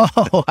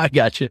 Oh, I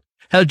got you.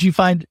 How'd you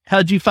find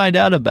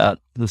out about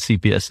the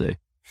CPSA?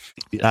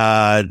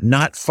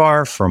 Not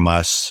far from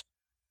us,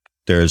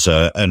 there's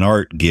an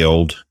art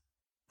guild,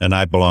 and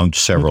I belong to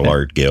several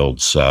art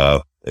guilds.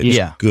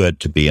 It's good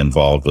to be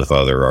involved with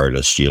other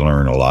artists. You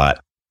learn a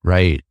lot.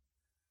 Right.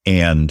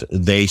 And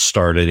they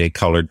started a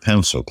colored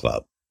pencil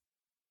club.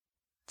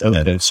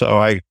 Okay. And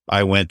so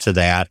I went to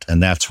that,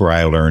 and that's where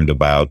I learned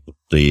about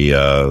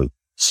the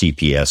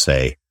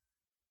CPSA.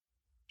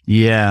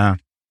 Yeah.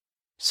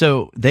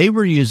 So they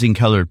were using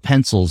colored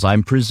pencils,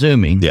 I'm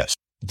presuming. Yes.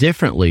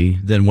 Differently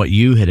than what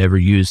you had ever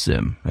used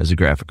them as a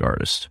graphic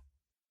artist.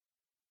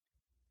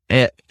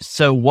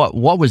 So what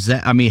was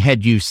that? I mean,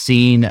 had you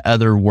seen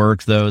other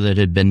work, though, that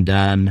had been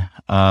done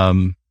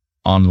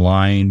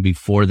online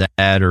before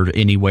that or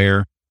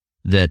anywhere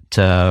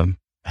that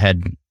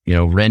had,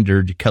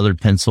 rendered colored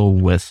pencil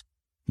with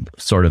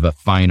sort of a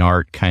fine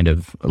art kind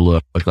of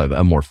look, like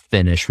a more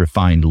finished,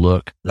 refined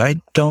look? I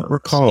don't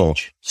recall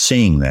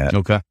seeing that.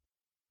 Okay.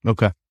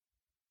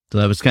 So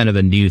that was kind of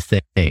a new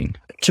thing.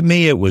 To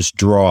me, it was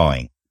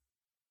drawing.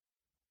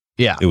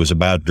 Yeah. It was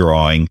about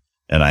drawing,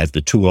 and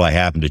the tool I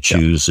happened to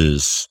choose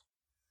is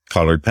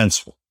colored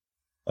pencil,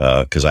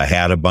 because I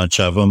had a bunch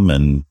of them,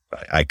 and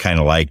I kind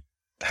of liked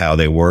how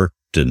they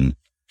worked. And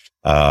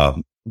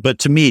but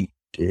to me,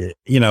 it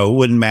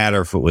wouldn't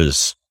matter if it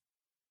was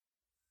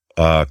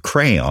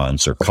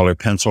crayons or colored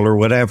pencil or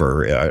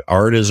whatever.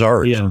 Art is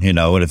art, and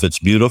if it's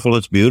beautiful,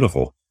 it's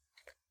beautiful.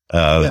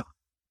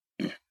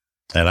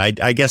 And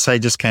I guess I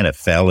just kind of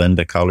fell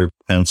into colored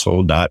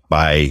pencil, not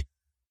by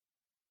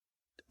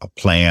a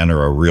plan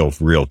or a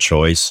real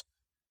choice.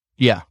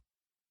 Yeah.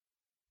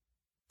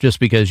 Just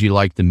because you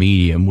liked the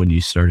medium when you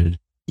started.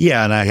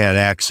 Yeah, and I had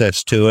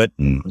access to it.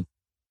 And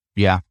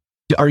yeah.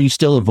 Are you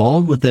still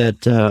involved with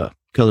that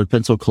colored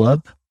pencil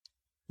club?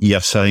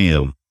 Yes, I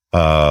am.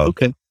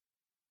 Okay.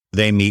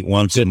 They meet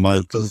once a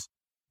month.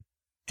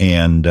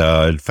 And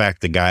in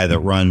fact, the guy that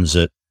runs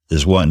it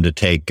is wanting to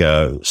take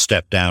a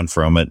step down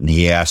from it, and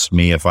he asked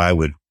me if I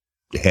would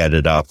head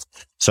it up.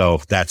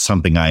 So that's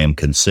something I am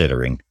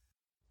considering.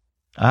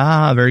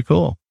 Ah, very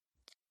cool.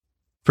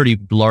 Pretty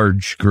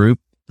large group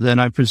then,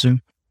 I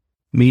presume,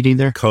 meeting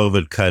there?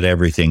 COVID cut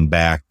everything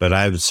back, but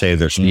I would say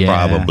there's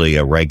probably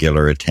a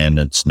regular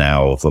attendance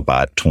now of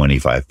about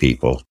 25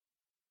 people.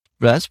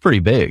 That's pretty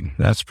big.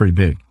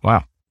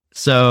 Wow.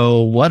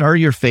 So what are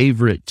your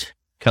favorite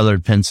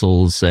colored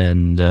pencils,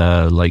 and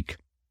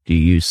do you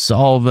use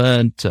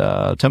solvent?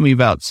 Tell me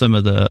about some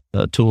of the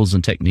tools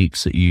and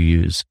techniques that you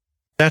use.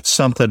 That's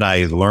something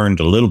I learned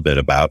a little bit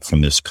about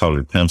from this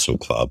colored pencil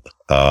club.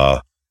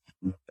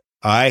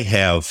 I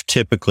have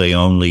typically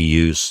only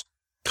used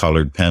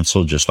colored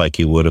pencil just like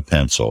you would a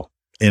pencil.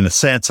 In a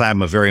sense,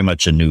 I'm very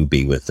much a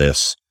newbie with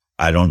this.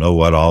 I don't know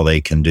what all they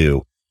can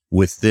do.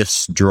 With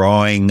this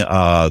drawing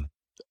of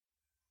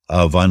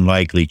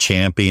Unlikely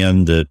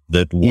Champion that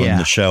won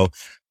the show,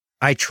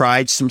 I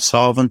tried some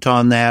solvent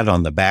on that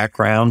on the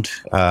background.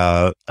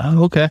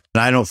 Okay.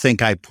 And I don't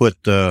think I put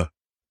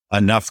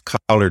enough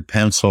colored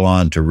pencil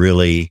on to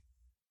really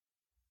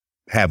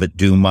have it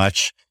do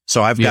much.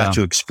 So I've got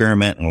to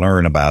experiment and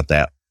learn about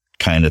that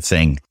kind of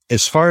thing.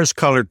 As far as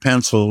colored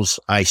pencils,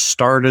 I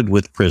started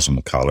with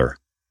Prismacolor.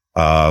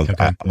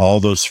 All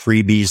those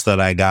freebies that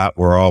I got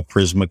were all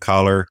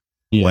Prismacolor.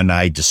 Yeah. When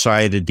I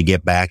decided to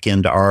get back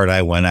into art,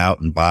 I went out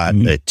and bought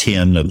a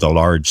tin of the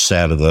large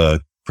set of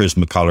the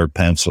Prismacolor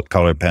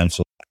colored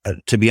pencil.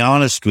 To be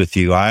honest with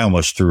you, I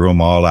almost threw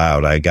them all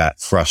out. I got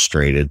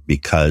frustrated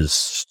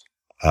because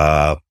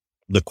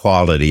the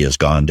quality has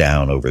gone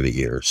down over the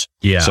years.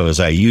 Yeah. So as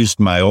I used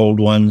my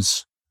old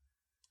ones,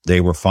 they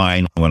were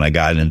fine. When I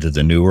got into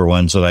the newer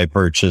ones that I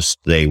purchased,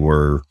 they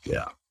were,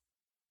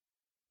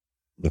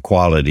 the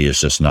quality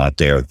is just not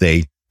there.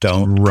 They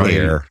don't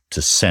care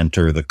to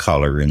center the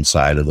color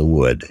inside of the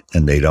wood,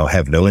 and they don't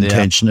have no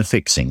intention of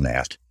fixing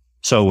that.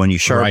 So when you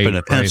sharpen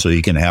a pencil,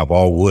 you can have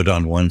all wood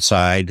on one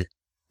side,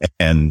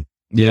 and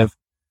I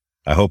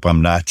hope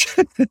I'm not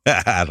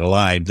out of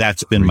line.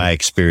 That's been my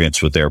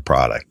experience with their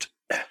product.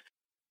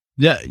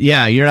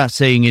 Yeah, you're not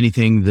saying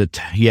anything that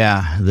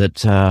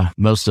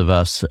most of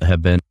us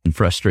have been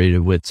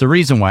frustrated with. It's the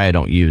reason why I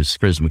don't use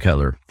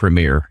Prismacolor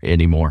Premier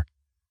anymore.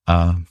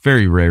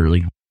 Very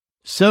rarely.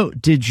 So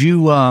did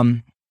you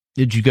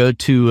go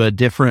to a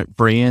different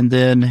brand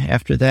then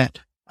after that?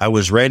 I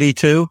was ready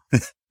to.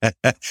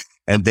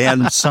 And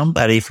then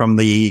somebody from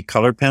the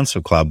Colored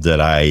Pencil Club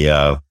that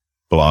I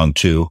belonged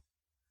to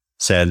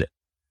said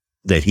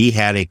that he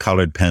had a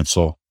colored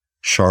pencil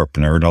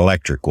sharpener, an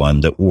electric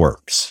one that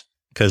works,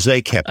 because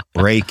they kept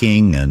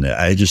breaking, and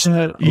it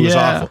was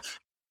awful.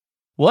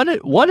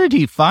 What did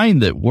he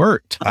find that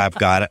worked? I've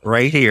got it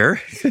right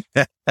here.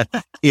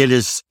 It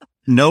is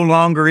no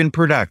longer in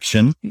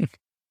production.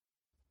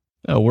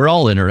 Oh, we're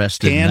all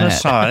interested in that.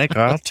 Panasonic,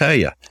 I'll tell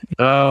you.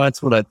 Oh,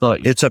 that's what I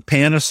thought. It's a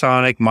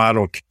Panasonic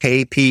model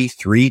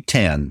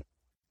KP310.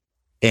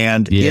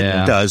 And it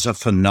does a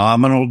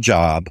phenomenal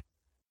job.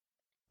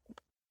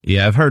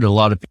 Yeah, I've heard a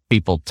lot of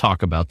people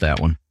talk about that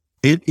one.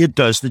 It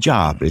does the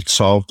job. It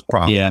solved the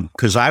problem. Yeah.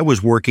 Because I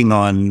was working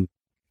on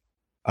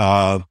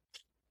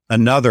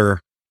another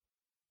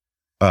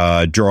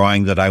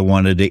drawing that I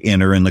wanted to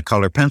enter in the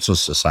Color Pencil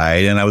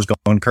Society, and I was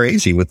going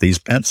crazy with these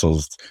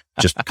pencils,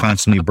 just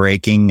constantly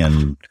breaking.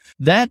 And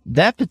that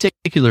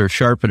particular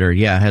sharpener,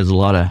 has a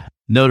lot of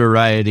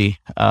notoriety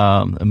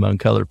among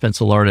colored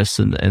pencil artists,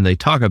 and they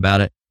talk about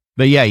it.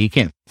 But you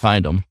can't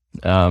find them.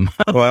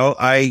 Well,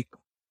 I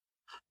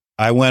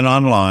went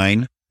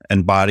online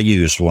and bought a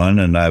used one,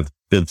 and I've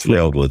been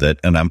thrilled with it,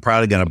 and I'm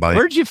probably going to buy it.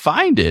 Where'd you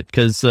find it?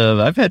 Because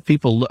I've had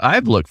people,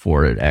 I've looked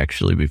for it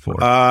actually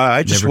before.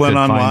 I just went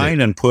online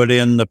and put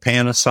in the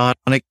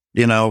Panasonic,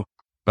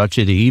 Brought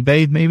you to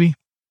eBay, maybe?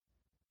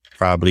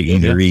 Probably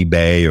either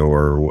eBay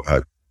or...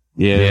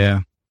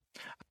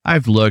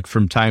 I've looked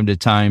from time to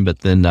time, but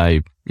then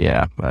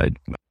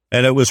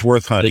and it was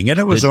worth hunting, and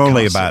it was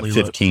only about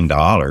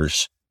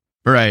 $15.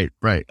 Right.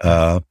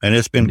 And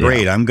it's been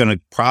great. I'm going to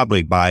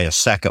probably buy a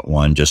second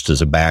one just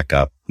as a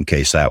backup in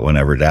case that one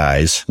ever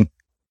dies.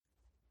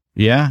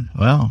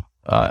 Well,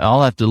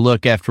 I'll have to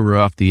look after we're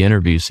off the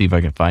interview, see if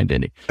I can find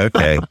any.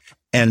 Okay.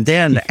 And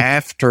then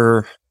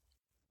after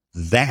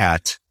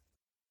that,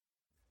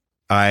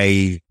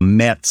 I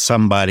met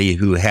somebody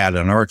who had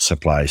an art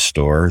supply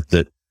store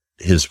that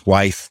his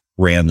wife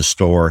ran the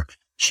store.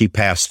 She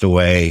passed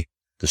away.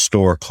 The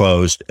store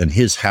closed, and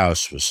his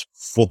house was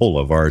full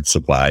of art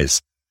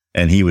supplies.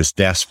 And he was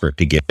desperate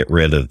to get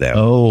rid of them.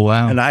 Oh,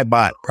 wow. And I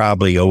bought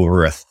probably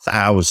over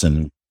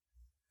 1,000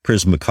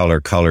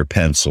 Prismacolor color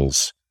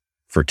pencils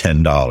for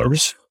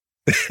 $10.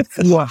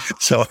 Wow.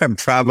 So I'm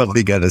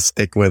probably going to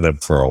stick with them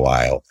for a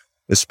while,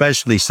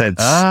 especially since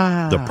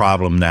the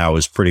problem now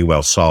is pretty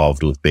well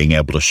solved with being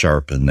able to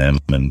sharpen them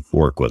and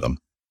work with them.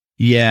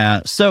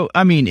 Yeah. So,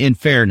 I mean, in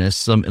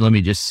fairness, let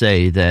me just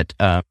say that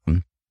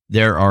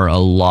there are a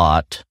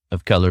lot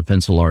of color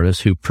pencil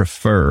artists who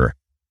prefer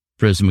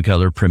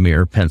Prismacolor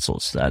Premier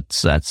pencils.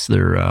 That's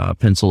their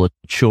pencil of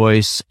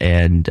choice,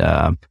 and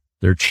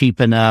they're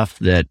cheap enough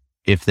that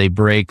if they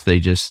break, they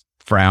just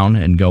frown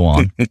and go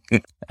on.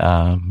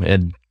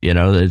 And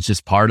it's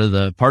just part of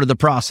the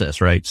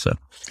process, right? So,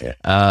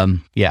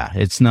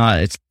 it's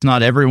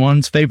not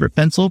everyone's favorite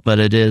pencil, but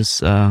it is.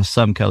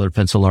 Some color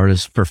pencil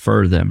artists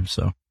prefer them,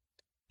 so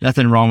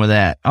nothing wrong with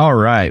that. All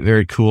right,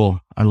 very cool.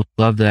 I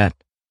love that.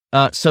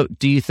 So,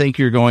 do you think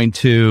you're going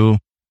to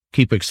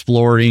keep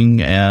exploring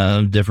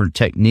different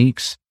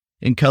techniques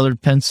in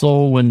colored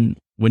pencil when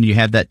you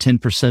have that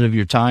 10% of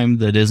your time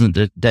that isn't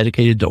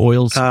dedicated to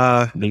oils?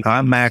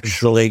 I'm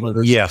actually,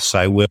 yes,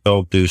 I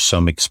will do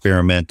some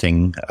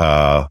experimenting.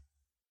 I've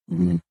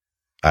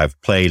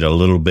played a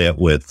little bit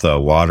with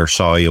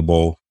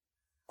water-soluble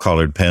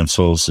colored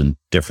pencils and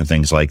different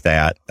things like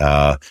that.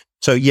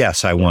 So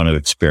yes, I want to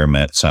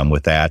experiment some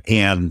with that.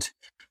 And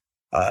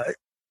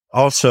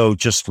also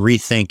just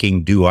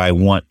rethinking, do I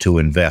want to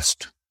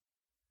invest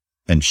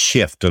and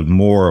shift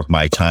more of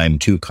my time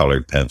to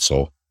colored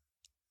pencil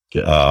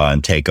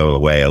and take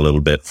away a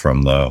little bit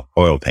from the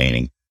oil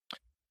painting?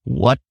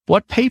 What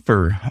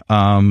paper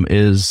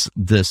is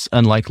this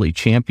Unlikely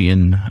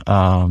Champion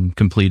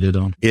completed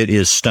on? It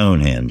is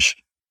Stonehenge.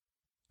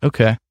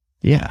 Okay.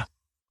 Yeah.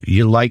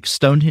 You like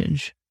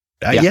Stonehenge?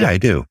 Yeah, I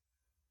do.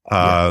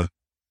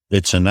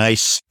 It's a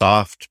nice,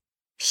 soft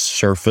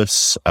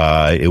surface.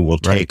 It will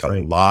take a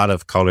lot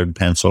of colored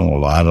pencil, a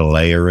lot of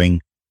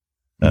layering.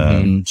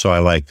 So I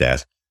like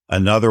that.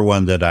 Another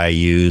one that I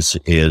use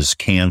is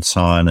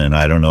Canson, and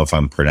I don't know if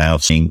I'm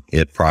pronouncing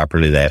it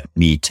properly, that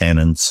Me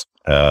Tenants.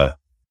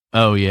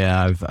 Oh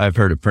yeah, I've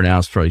heard it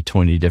pronounced probably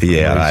 20 different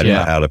ways. I don't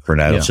know how to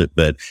pronounce it,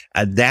 but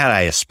that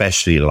I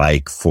especially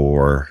like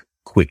for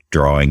quick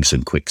drawings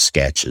and quick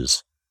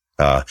sketches.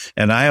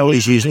 And I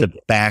always use the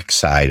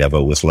backside of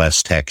it with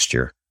less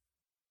texture.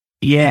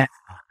 Yeah.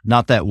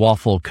 Not that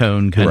waffle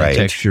cone kind of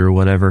texture or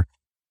whatever.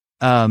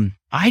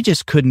 I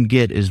just couldn't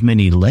get as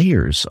many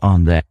layers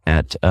on that.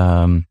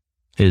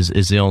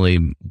 Is the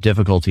only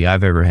difficulty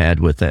I've ever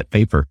had with that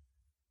paper.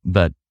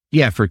 But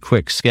yeah, for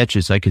quick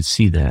sketches, I could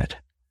see that.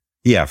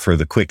 Yeah, for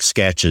the quick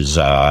sketches,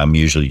 I'm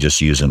usually just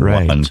using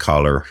one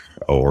color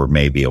or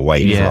maybe a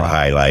white for a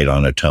highlight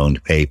on a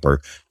toned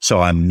paper.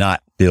 So I'm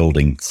not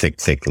building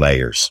thick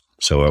layers.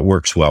 So it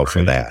works well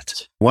for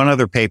that. One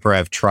other paper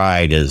I've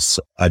tried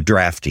is a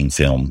drafting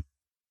film.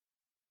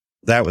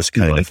 That was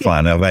kind of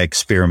fun. I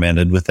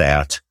experimented with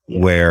that,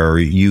 where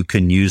you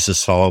can use a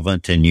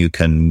solvent and you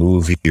can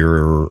move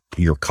your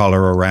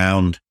color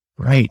around.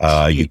 Right.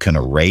 You can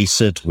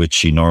erase it,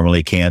 which you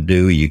normally can't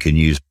do. You can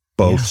use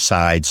both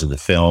sides of the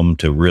film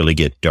to really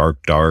get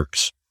dark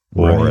darks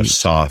or a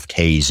soft,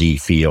 hazy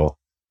feel.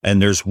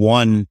 And there's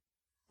one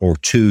or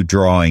two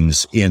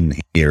drawings in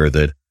here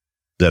that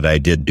I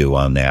did do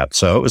on that.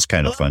 So it was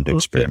kind of fun to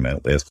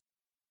experiment with.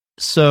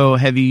 So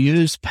have you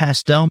used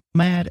pastel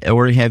mat,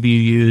 or have you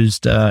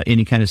used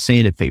any kind of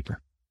sanded paper?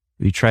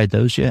 Have you tried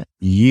those yet?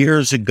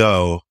 Years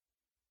ago,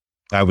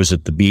 I was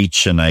at the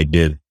beach and I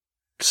did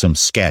some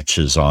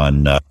sketches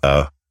on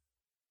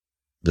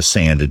the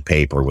sanded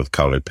paper with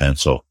colored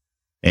pencil.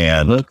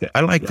 And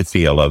I like the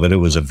feel of it. It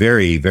was a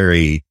very,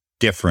 very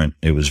different.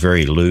 It was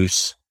very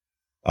loose.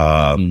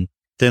 Then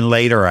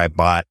later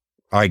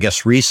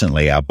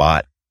recently I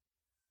bought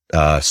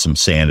some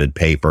sanded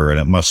paper, and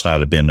it must not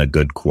have been a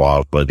good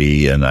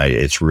quality, and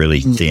it's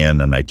really thin,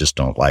 and I just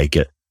don't like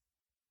it.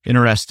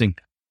 Interesting.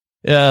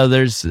 Yeah,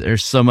 there's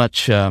so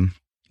much.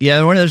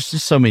 There's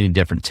just so many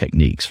different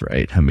techniques,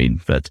 right? I mean,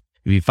 but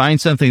if you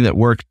find something that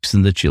works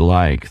and that you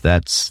like,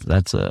 I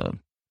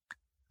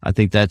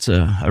think that's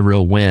a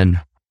real win.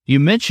 You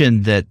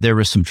mentioned that there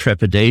was some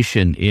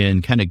trepidation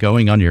in kind of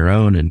going on your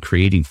own and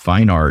creating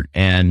fine art,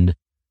 and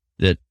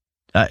that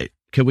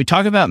can we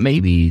talk about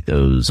maybe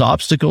those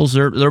obstacles?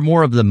 They're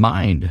more of the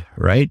mind,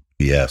 right?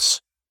 Yes.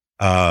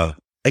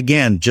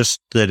 Again, just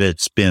that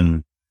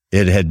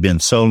it had been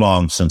so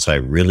long since I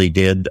really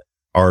did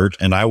art,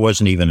 and I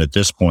wasn't even at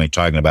this point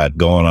talking about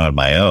going on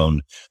my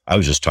own. I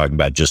was just talking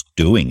about just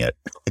doing it,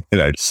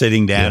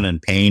 sitting down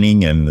and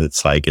painting, and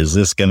it's like, is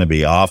this going to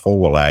be awful?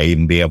 Will I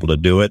even be able to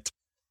do it?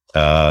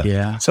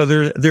 So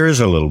there is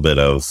a little bit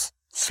of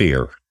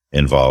fear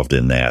involved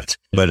in that.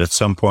 But at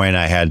some point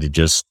I had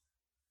to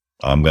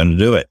I'm going to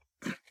do it.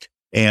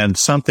 And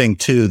something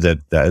too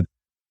that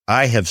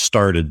I have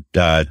started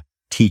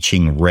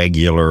teaching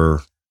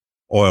regular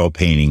oil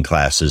painting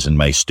classes in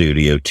my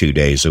studio 2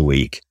 days a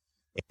week.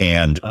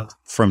 And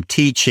from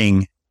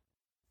teaching,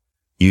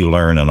 you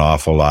learn an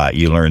awful lot.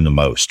 You learn the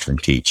most from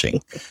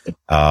teaching.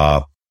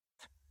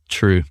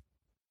 True.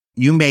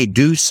 You may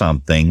do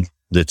something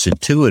that's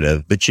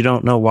intuitive, but you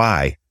don't know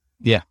why.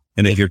 Yeah.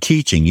 And if you're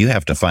teaching, you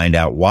have to find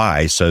out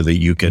why so that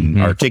you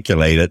can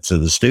articulate it to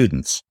the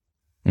students.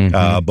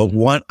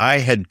 But I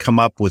had come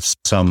up with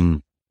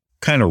some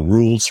kind of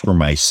rules for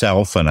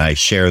myself, and I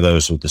share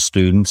those with the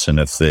students. And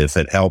if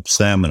it helps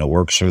them and it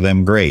works for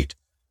them, great.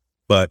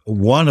 But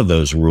one of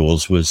those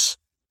rules was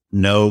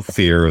no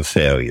fear of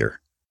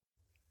failure.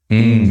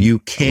 You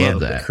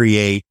can't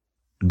create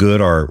good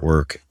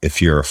artwork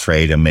if you're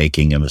afraid of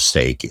making a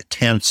mistake. You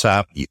tense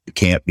up. You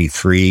can't be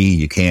free.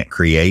 You can't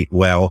create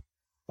well.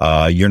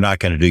 You're not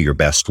going to do your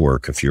best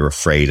work if you're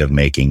afraid of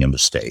making a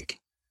mistake.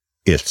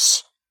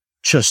 It's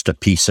just a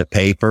piece of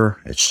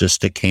paper. It's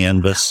just a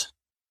canvas.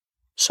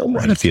 So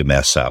what if you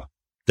mess up?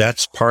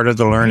 That's part of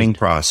the learning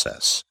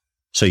process.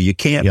 So you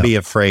can't be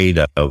afraid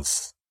of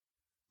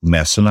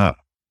messing up.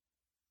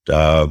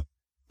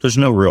 There's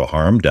no real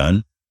harm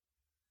done.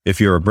 If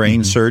you're a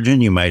brain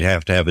surgeon, you might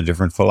have to have a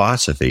different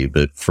philosophy,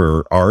 but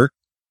for art,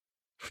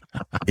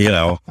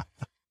 no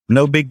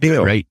big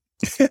deal. Right.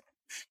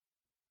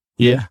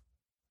 Yeah.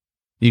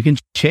 You can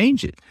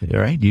change it,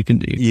 right? You can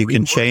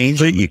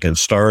change it. You can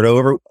start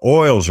over.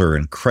 Oils are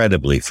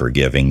incredibly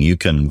forgiving. You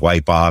can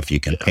wipe off, you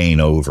can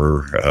paint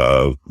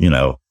over,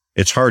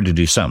 it's hard to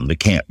do something that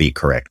can't be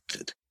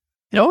corrected.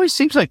 It always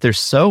seems like there's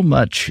so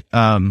much,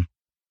 I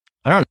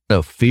don't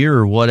know, fear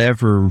or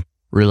whatever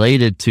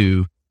related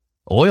to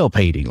oil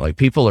painting. Like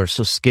people are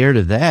so scared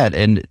of that.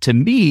 And to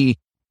me,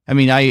 I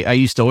mean, I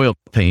used to oil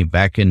paint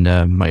back in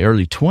my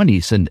early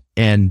 20s,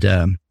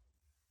 and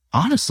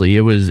honestly,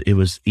 it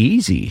was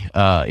easy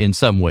in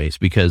some ways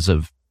because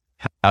of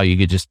how you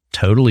could just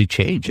totally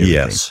change everything.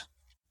 Yes.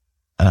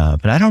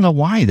 But I don't know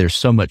why there's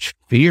so much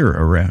fear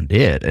around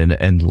it,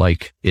 and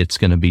like it's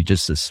going to be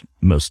just this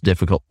most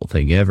difficult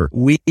thing ever.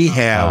 We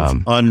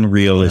have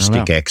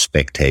unrealistic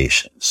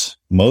expectations.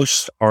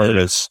 Most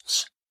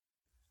artists,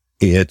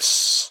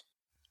 it's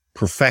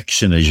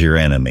perfection is your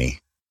enemy.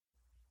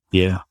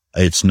 Yeah.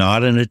 It's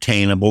not an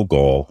attainable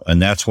goal.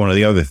 And that's one of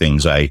the other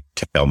things I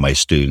tell my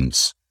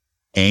students.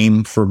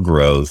 Aim for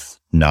growth,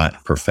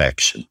 not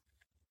perfection.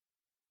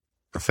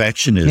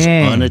 Perfection is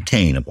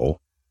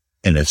unattainable,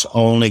 and it's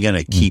only going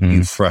to keep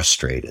you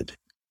frustrated.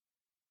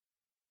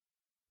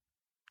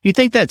 You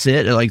think that's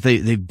it? Like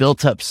they've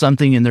built up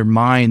something in their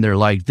mind. They're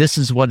like, this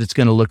is what it's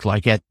going to look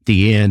like at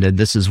the end, and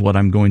this is what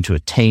I'm going to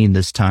attain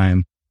this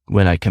time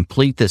when I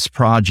complete this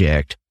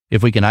project.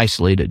 If we can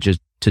isolate it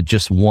to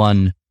just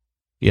one,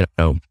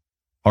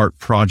 art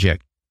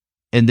project.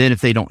 And then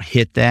if they don't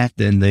hit that,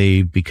 then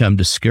they become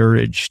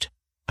discouraged.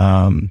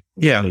 I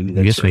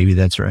guess maybe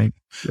that's right.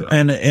 Yeah.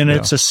 And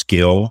it's a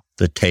skill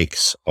that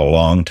takes a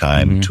long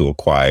time to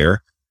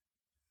acquire,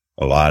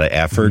 a lot of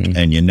effort,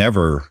 and you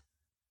never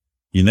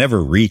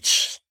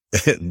reach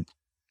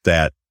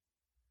that.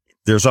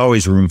 There's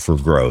always room for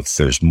growth.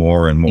 There's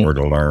more and more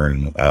to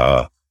learn,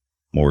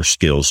 more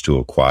skills to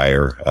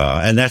acquire.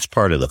 And that's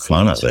part of the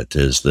fun of it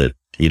is that,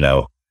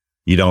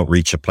 you don't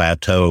reach a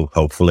plateau,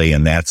 hopefully,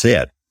 and that's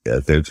it.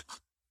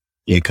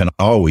 You can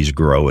always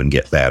grow and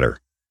get better.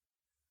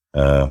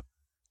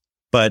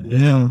 But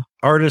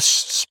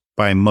artists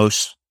by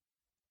most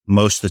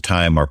of the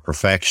time are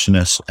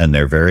perfectionists, and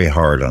they're very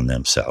hard on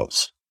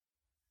themselves.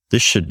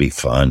 This should be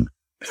fun.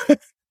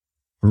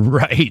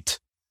 Right.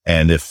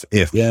 And if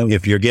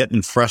you're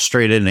getting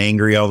frustrated and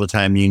angry all the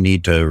time, you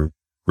need to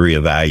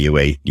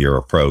reevaluate your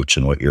approach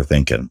and what you're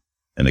thinking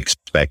and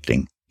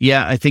expecting.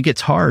 Yeah, I think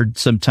it's hard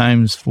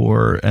sometimes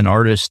for an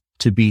artist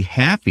to be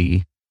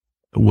happy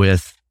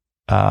with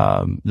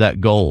that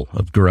goal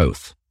of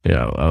growth.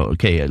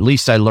 okay, at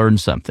least I learned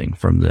something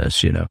from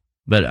this,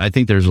 but I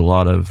think there's a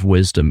lot of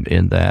wisdom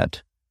in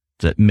that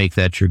make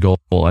that your goal.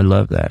 I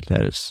love that.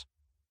 That is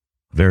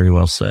very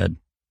well said.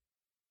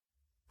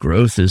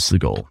 Growth is the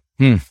goal.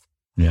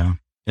 Yeah.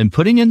 And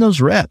putting in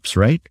those reps,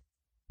 right?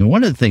 And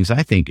one of the things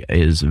I think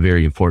is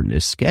very important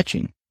is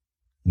sketching,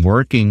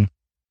 working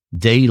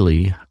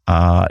daily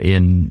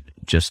in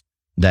just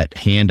that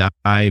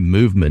hand-eye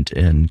movement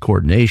and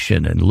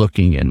coordination and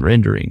looking and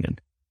rendering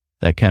and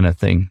that kind of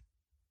thing,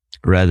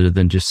 rather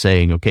than just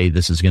saying, okay,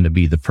 this is going to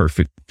be the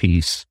perfect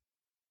piece.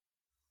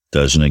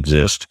 Doesn't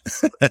exist.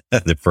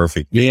 The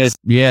perfect piece.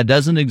 Yeah, it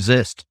doesn't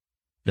exist.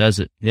 Does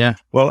it? Yeah.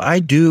 Well, I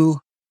do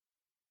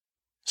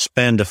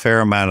spend a fair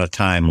amount of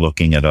time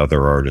looking at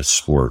other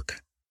artists'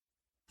 work.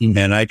 Mm-hmm.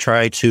 And I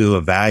try to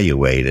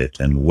evaluate it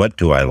and what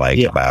do I like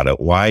about it?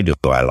 Why do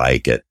I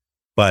like it?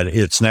 But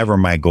it's never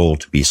my goal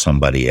to be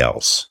somebody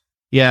else.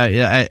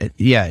 Yeah.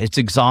 It's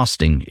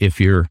exhausting if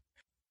you're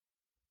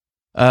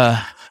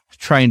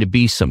trying to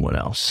be someone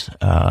else.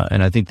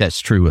 And I think that's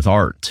true with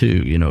art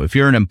too. If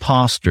you're an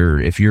imposter,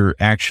 if you're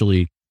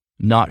actually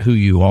not who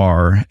you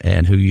are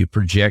and who you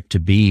project to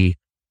be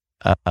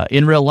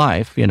in real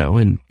life,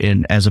 in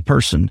as a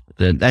person,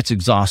 then that's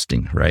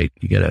exhausting, right?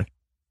 You got to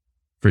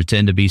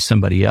pretend to be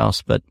somebody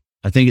else. But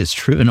I think it's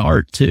true in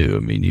art too. I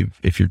mean,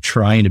 if you're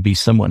trying to be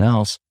someone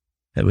else,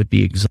 that would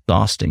be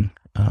exhausting.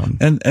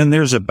 And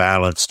there's a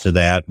balance to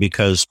that,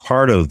 because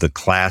part of the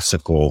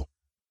classical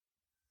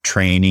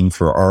training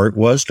for art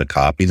was to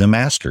copy the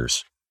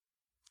masters.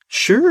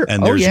 Sure.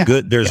 And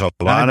there's a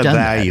lot of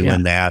value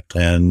in that.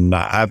 And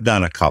I've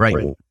done a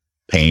couple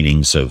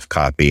paintings of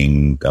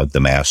copying of the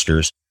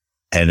masters,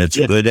 and it's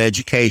good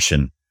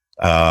education.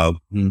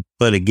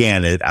 But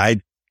again,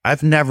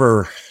 I've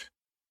never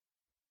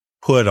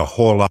put a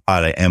whole lot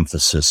of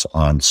emphasis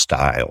on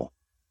style.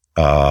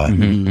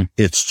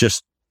 It's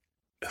just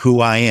who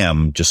I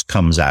am just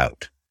comes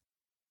out.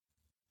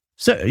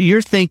 So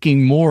you're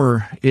thinking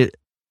more,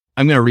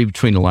 I'm going to read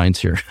between the lines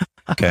here.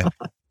 Okay.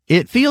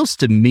 It feels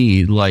to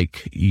me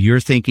like you're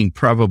thinking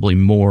probably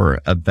more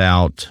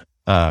about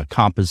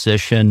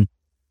composition,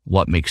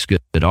 what makes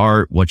good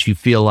art, what you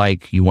feel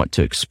like you want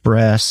to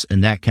express,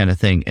 and that kind of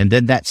thing. And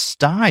then that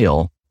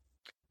style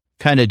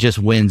kind of just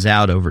wins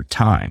out over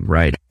time,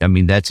 right? I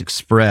mean, that's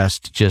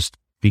expressed just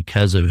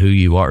because of who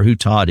you are, who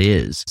Todd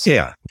is.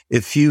 Yeah.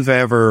 If you've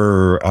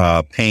ever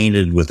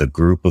painted with a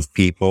group of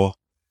people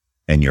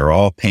and you're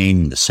all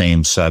painting the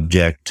same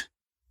subject,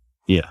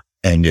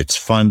 and it's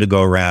fun to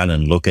go around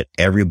and look at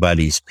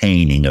everybody's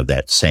painting of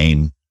that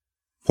same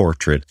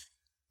portrait,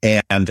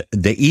 and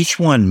each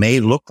one may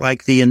look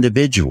like the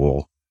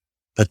individual,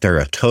 but they're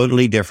a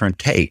totally different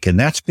take. And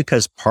that's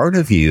because part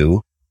of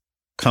you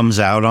comes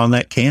out on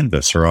that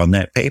canvas or on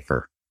that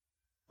paper.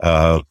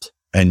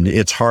 And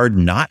it's hard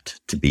not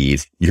to be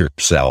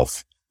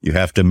yourself. You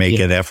have to make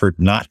an effort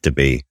not to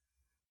be.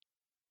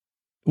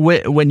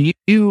 When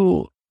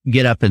you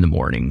get up in the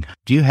morning,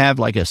 do you have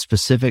like a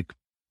specific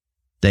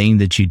thing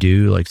that you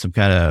do, like some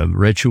kind of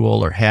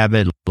ritual or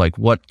habit? Like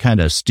what kind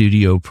of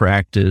studio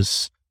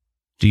practice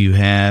do you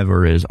have,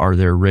 or are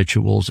there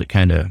rituals that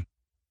kind of,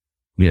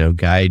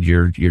 guide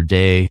your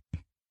day?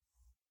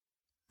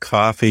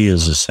 Coffee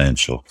is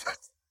essential.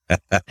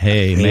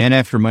 Hey, man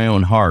after my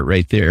own heart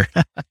right there.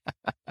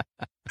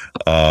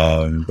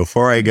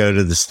 Before I go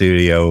to the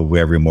studio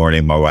every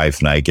morning, my wife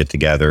and I get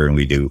together and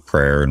we do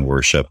prayer and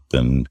worship.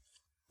 And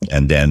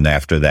then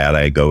after that,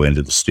 I go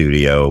into the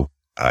studio.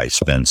 I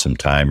spend some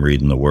time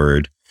reading the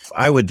Word.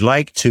 I've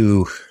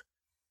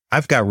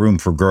got room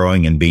for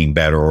growing and being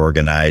better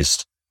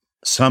organized.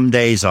 Some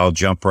days I'll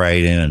jump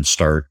right in and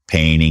start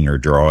painting or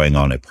drawing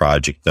on a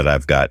project that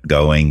I've got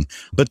going.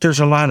 But there's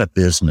a lot of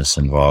business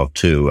involved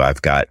too.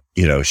 I've got,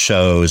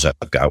 shows,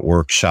 I've got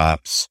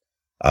workshops.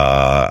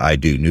 I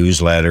do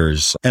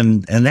newsletters,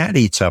 and that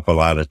eats up a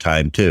lot of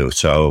time too.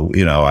 So,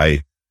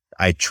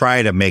 I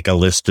try to make a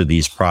list of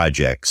these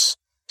projects.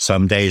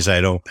 Some days I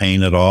don't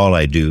paint at all.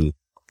 I do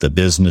the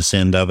business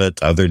end of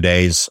it. Other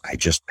days I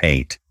just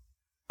paint.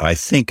 I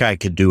think I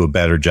could do a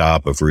better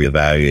job of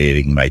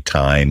reevaluating my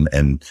time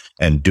and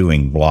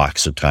doing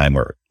blocks of time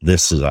where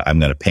I'm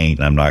going to paint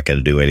and I'm not going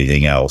to do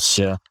anything else.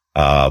 Yeah.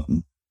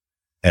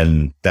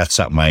 And that's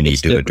something I need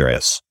to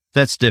address.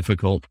 That's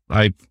difficult.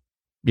 I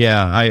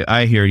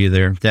hear you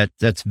there.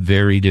 That's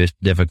very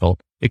difficult.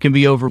 It can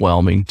be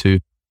overwhelming too,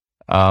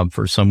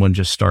 for someone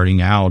just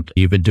starting out.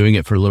 You've been doing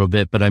it for a little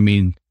bit, but I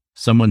mean,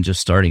 someone just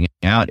starting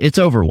out, it's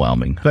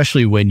overwhelming,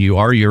 especially when you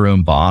are your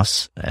own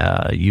boss.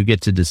 You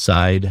get to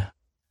decide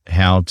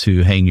how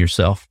to hang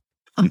yourself.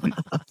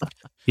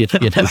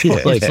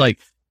 It's like,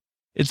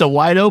 it's a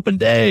wide open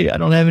day. I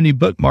don't have any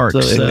bookmarks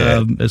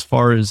as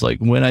far as like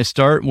when I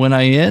start, when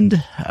I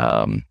end.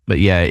 But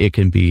yeah, it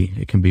can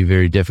be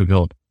very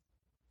difficult.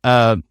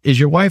 Is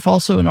your wife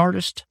also an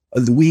artist?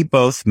 We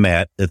both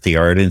met at the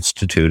Art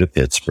Institute of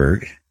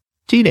Pittsburgh.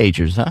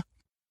 Teenagers, huh?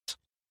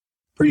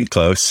 Pretty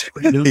close.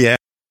 Yeah.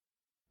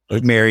 We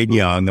married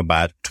young,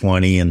 about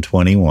 20 and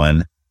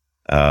 21.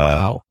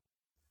 Wow.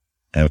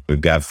 And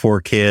we've got 4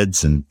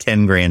 kids and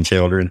 10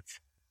 grandchildren.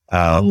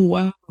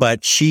 Wow.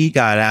 But she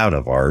got out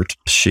of art.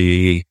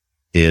 She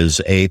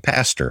is a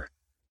pastor.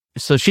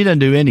 So she doesn't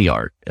do any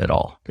art at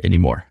all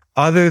anymore.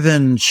 Other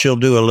than she'll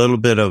do a little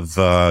bit of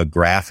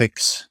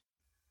graphics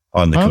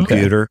on the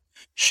computer.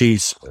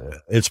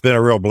 It's been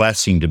a real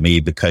blessing to me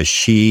because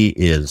she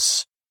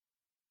is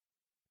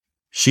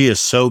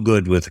so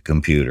good with the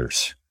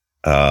computers.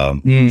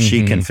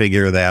 She can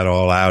figure that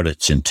all out.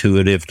 It's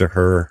intuitive to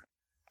her.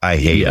 I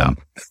hate them.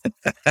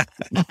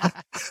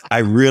 I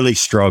really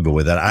struggle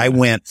with it. I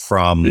went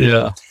from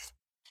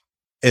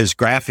as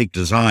graphic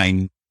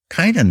design,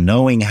 kind of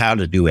knowing how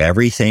to do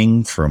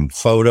everything from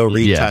photo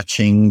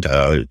retouching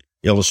to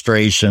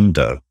illustration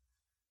to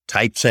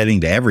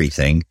typesetting to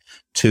everything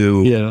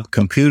to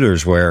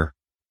computers where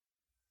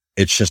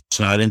it's just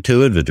not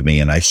intuitive to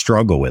me and I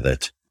struggle with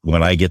it.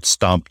 When I get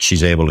stumped,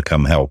 she's able to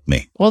come help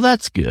me. Well,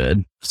 that's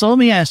good. So let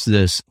me ask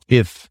this.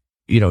 If,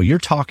 you're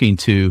talking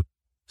to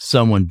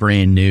someone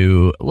brand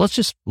new, let's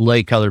just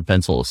lay colored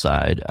pencil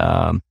aside.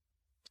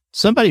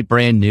 Somebody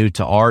brand new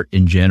to art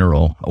in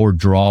general or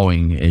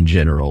drawing in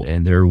general,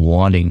 and they're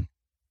wanting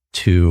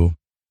to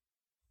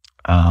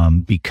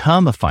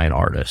become a fine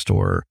artist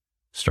or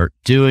start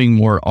doing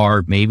more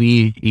art,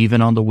 maybe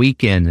even on the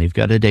weekend, they've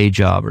got a day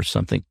job or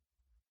something.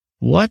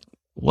 What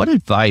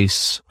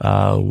advice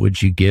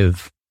would you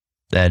give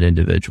that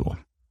individual?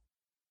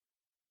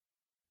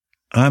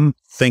 I'm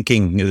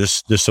thinking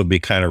this will be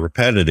kind of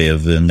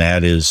repetitive, and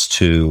that is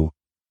to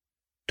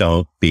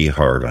don't be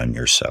hard on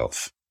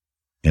yourself.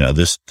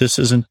 This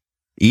isn't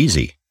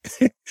easy.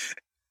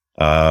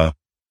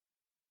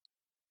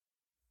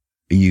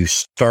 You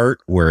start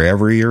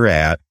wherever you're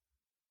at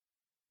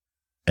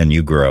and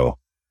you grow,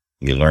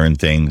 you learn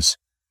things,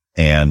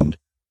 and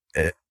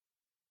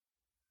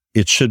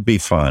it should be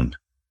fun.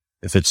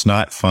 If it's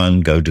not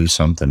fun, go do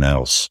something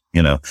else.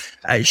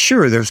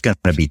 Sure, there's going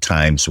to be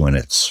times when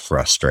it's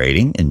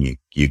frustrating and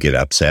you get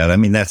upset. I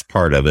mean, that's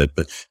part of it,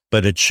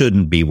 but it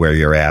shouldn't be where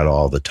you're at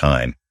all the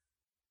time.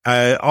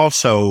 I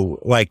also,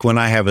 like when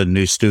I have a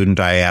new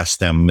student, I ask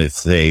them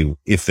if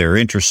they're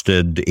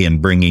interested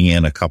in bringing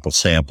in a couple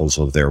samples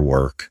of their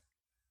work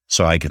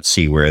so I can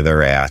see where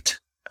they're at.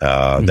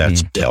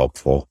 That's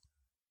helpful.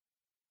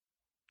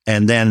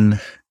 And then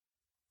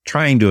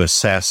trying to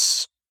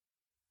assess,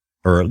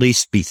 or at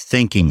least be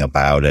thinking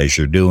about as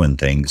you're doing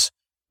things,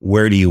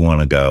 where do you want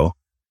to go?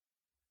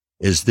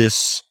 Is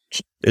this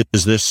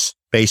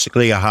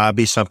basically a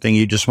hobby, something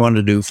you just want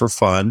to do for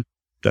fun?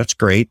 That's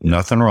great.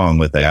 Nothing wrong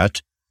with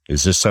that.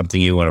 Is this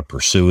something you want to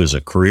pursue as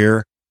a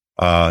career?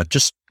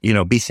 Just,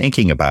 be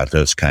thinking about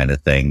those kind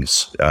of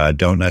things.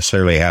 Don't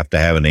necessarily have to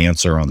have an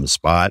answer on the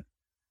spot,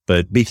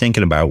 but be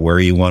thinking about where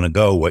you want to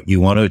go, what you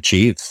want to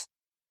achieve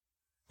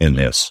in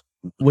this.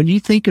 When you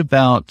think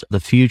about the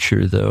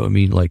future, though, I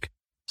mean,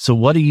 so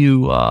what are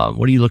you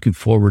looking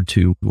forward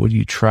to? What are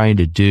you trying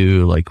to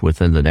do,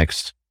 within the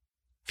next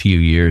few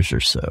years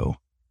or so?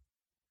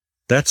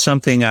 That's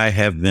something I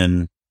have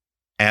been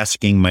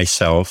asking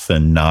myself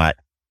and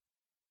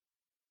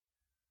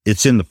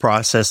it's in the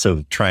process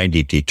of trying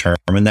to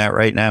determine that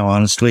right now,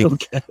 honestly.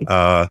 Okay.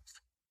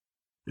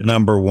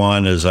 Number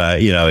one is,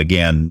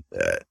 again,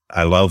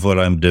 I love what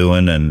I'm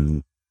doing.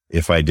 And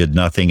if I did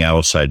nothing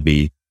else, I'd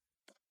be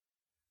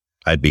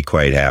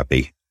quite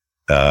happy.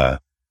 I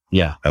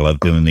love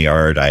doing the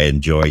art. I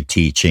enjoy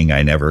teaching.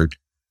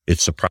 It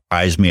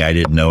surprised me. I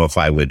didn't know if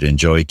I would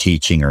enjoy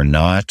teaching or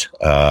not.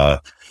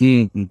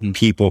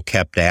 People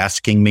kept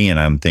asking me and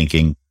I'm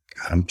thinking,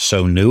 I'm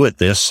so new at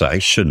this, I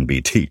shouldn't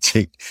be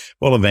teaching.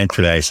 Well,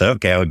 eventually I said,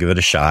 okay, I'll give it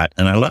a shot.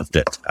 And I loved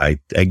it. I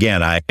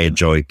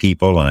enjoy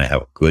people and I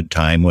have a good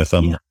time with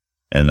them. Yeah.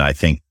 And I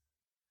think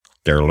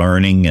they're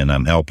learning and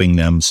I'm helping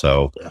them.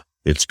 So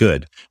it's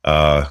good.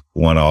 Want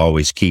to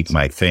always keep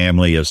my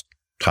family as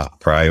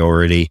top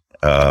priority.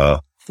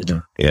 Well,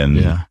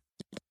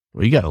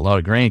 you got a lot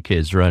of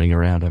grandkids running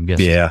around, I'm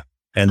guessing. Yeah.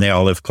 And they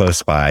all live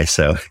close by.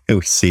 So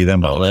we see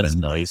them. Oh, that's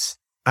nice.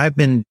 I've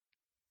been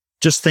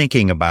just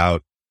thinking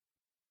about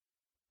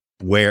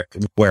where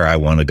I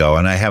want to go.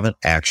 And I haven't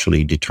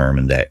actually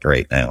determined that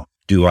right now.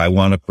 Do I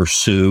want to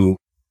pursue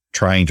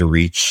trying to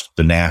reach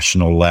the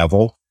national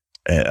level?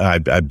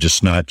 I'm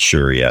just not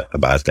sure yet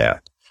about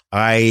that.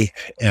 I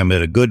am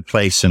at a good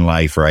place in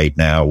life right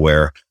now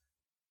where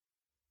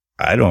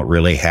I don't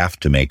really have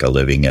to make a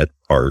living at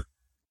art.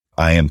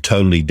 I am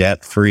totally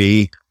debt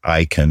free.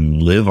 I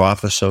can live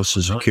off of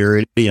Social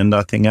Security and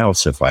nothing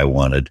else if I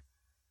wanted.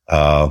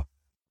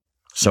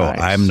 So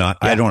nice.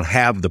 I don't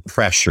have the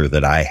pressure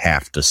that I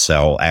have to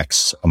sell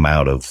X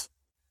amount of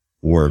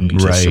work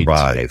to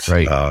survive.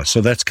 Right.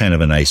 So that's kind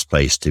of a nice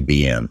place to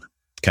be in,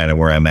 kind of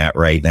where I'm at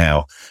right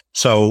now.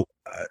 So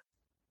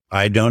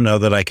I don't know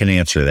that I can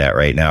answer that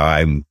right now.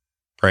 I'm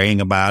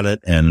praying about it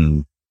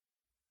and,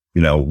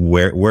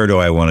 where do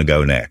I want to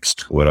go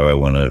next? What do I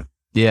want to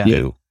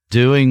do?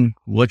 Doing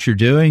what you're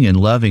doing and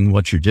loving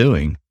what you're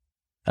doing.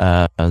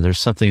 There's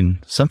something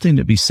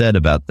to be said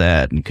about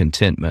that and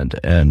contentment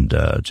and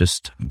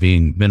just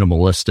being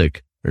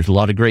minimalistic There's a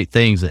lot of great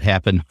things that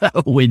happen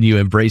when you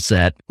embrace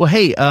that. Well,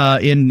 hey,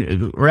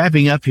 in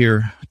wrapping up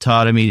here,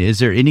 Todd, I mean, is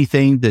there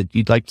anything that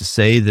you'd like to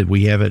say that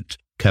we haven't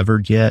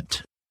covered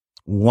yet?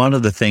 One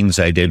of the things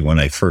I did when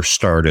I first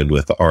started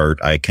with art,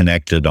 I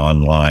connected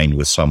online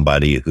with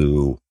somebody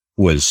who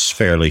was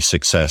fairly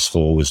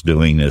successful, was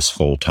doing this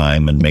full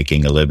time and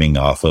making a living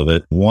off of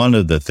it. One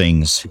of the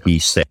things he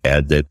said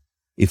that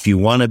if you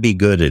want to be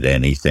good at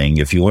anything,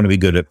 if you want to be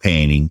good at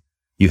painting,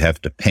 you have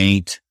to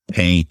paint,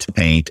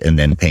 and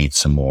then paint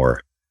some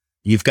more.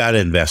 You've got to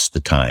invest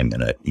the time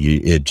in it.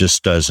 It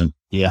just doesn't,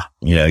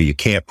 you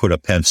can't put a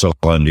pencil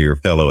under your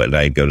pillow at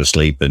night, go to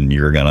sleep, and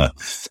you're going to,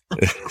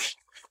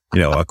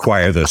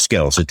 acquire those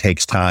skills. It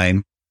takes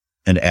time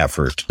and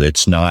effort.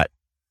 It's not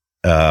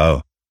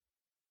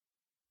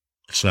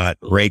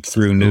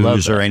breakthrough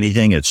news or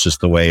anything. It's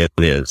just the way it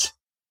is.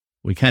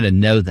 We kind of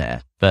know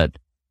that, but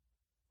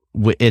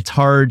it's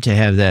hard to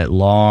have that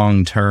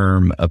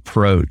long-term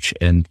approach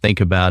and think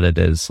about it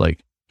as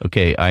like,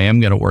 okay, I am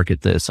going to work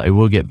at this. I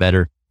will get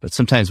better. But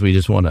sometimes we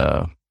just want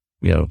to,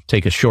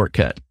 take a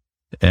shortcut,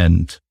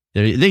 and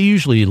they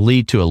usually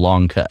lead to a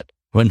long cut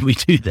when we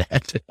do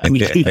that. I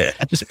mean,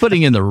 just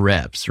putting in the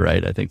reps,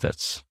 right? I think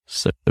that's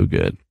so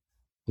good.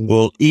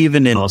 Well,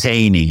 even in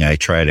painting, I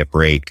try to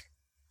break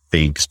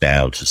things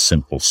down to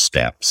simple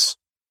steps.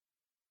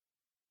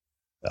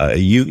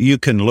 You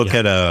can look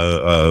at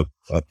a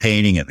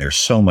painting and there's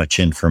so much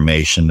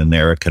information in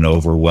there, it can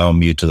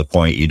overwhelm you to the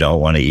point you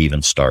don't want to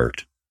even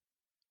start.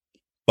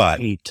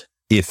 But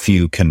if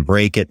you can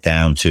break it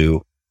down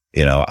to,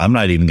 I'm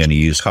not even going to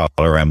use color.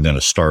 I'm going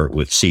to start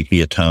with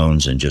sepia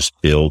tones and just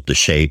build the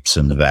shapes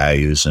and the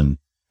values. And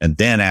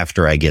then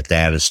after I get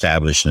that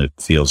established and it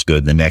feels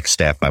good, the next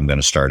step, I'm going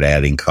to start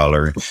adding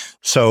color.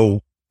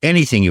 So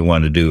anything you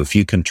want to do, if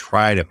you can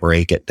try to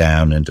break it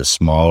down into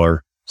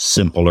smaller,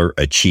 simpler,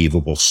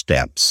 achievable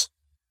steps.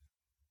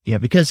 Yeah,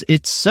 because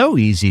it's so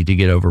easy to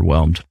get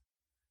overwhelmed.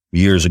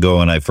 Years ago,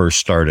 when I first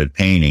started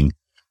painting,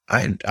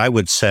 I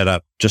would set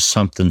up just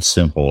something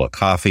simple, a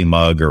coffee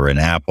mug or an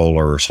apple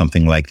or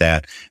something like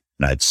that.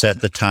 And I'd set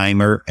the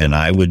timer and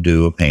I would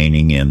do a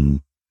painting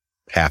in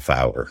half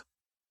hour.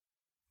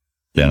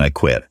 Then I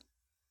quit.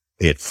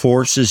 It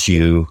forces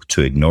you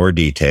to ignore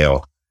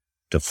detail,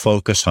 to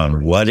focus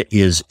on what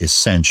is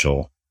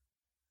essential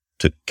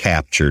to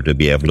capture, to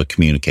be able to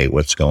communicate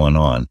what's going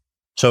on.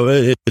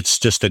 So it's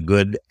just a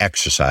good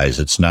exercise.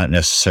 It's not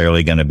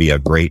necessarily going to be a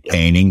great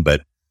painting,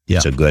 but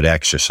it's a good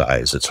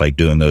exercise. It's like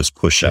doing those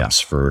push-ups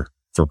for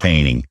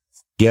painting.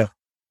 Yeah.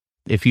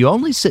 If you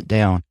only sit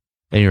down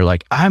and you're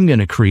like, I'm going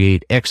to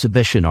create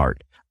exhibition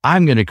art,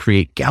 I'm going to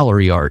create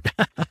gallery art,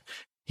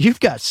 you've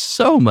got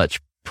so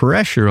much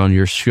pressure on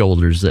your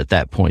shoulders at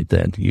that point.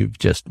 Then you've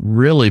just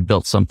really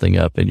built something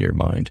up in your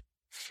mind.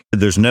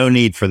 There's no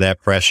need for that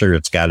pressure.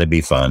 It's got to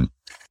be fun.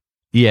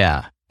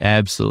 Yeah,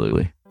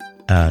 absolutely.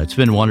 It's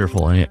been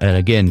wonderful. And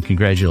again,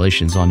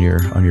 congratulations on your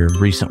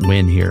recent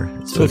win here.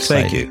 It's so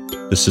exciting. Thank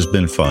you. This has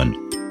been fun.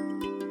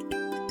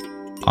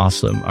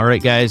 Awesome. All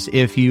right, guys,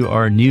 if you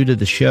are new to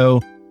the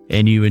show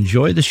and you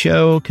enjoy the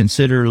show,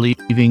 consider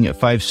leaving a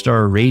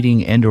 5-star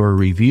rating and or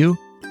review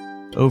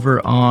over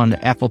on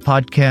Apple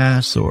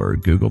Podcasts or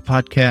Google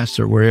Podcasts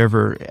or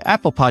wherever.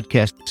 Apple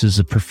Podcasts is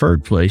the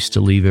preferred place to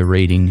leave a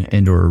rating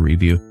and or a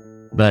review.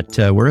 But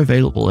we're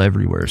available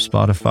everywhere,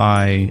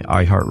 Spotify,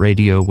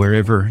 iHeartRadio,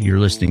 wherever you're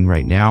listening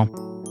right now.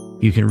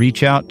 You can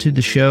reach out to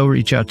the show,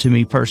 reach out to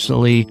me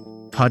personally,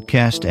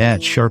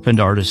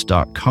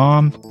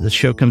 podcast@sharpenedartist.com. The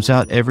show comes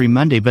out every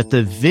Monday, but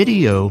the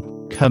video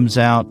comes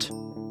out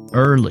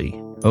early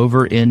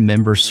over in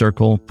Member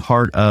Circle,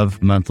 part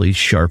of Monthly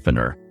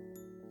Sharpener.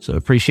 So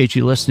appreciate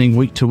you listening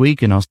week to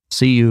week, and I'll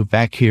see you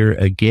back here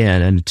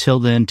again. And until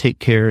then, take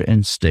care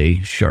and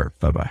stay sharp.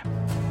 Bye-bye.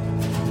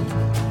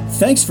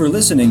 Thanks for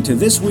listening to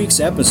this week's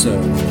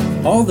episode.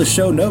 All the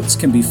show notes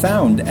can be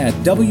found at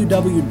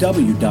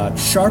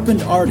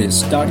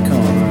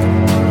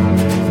www.sharpenedartist.com.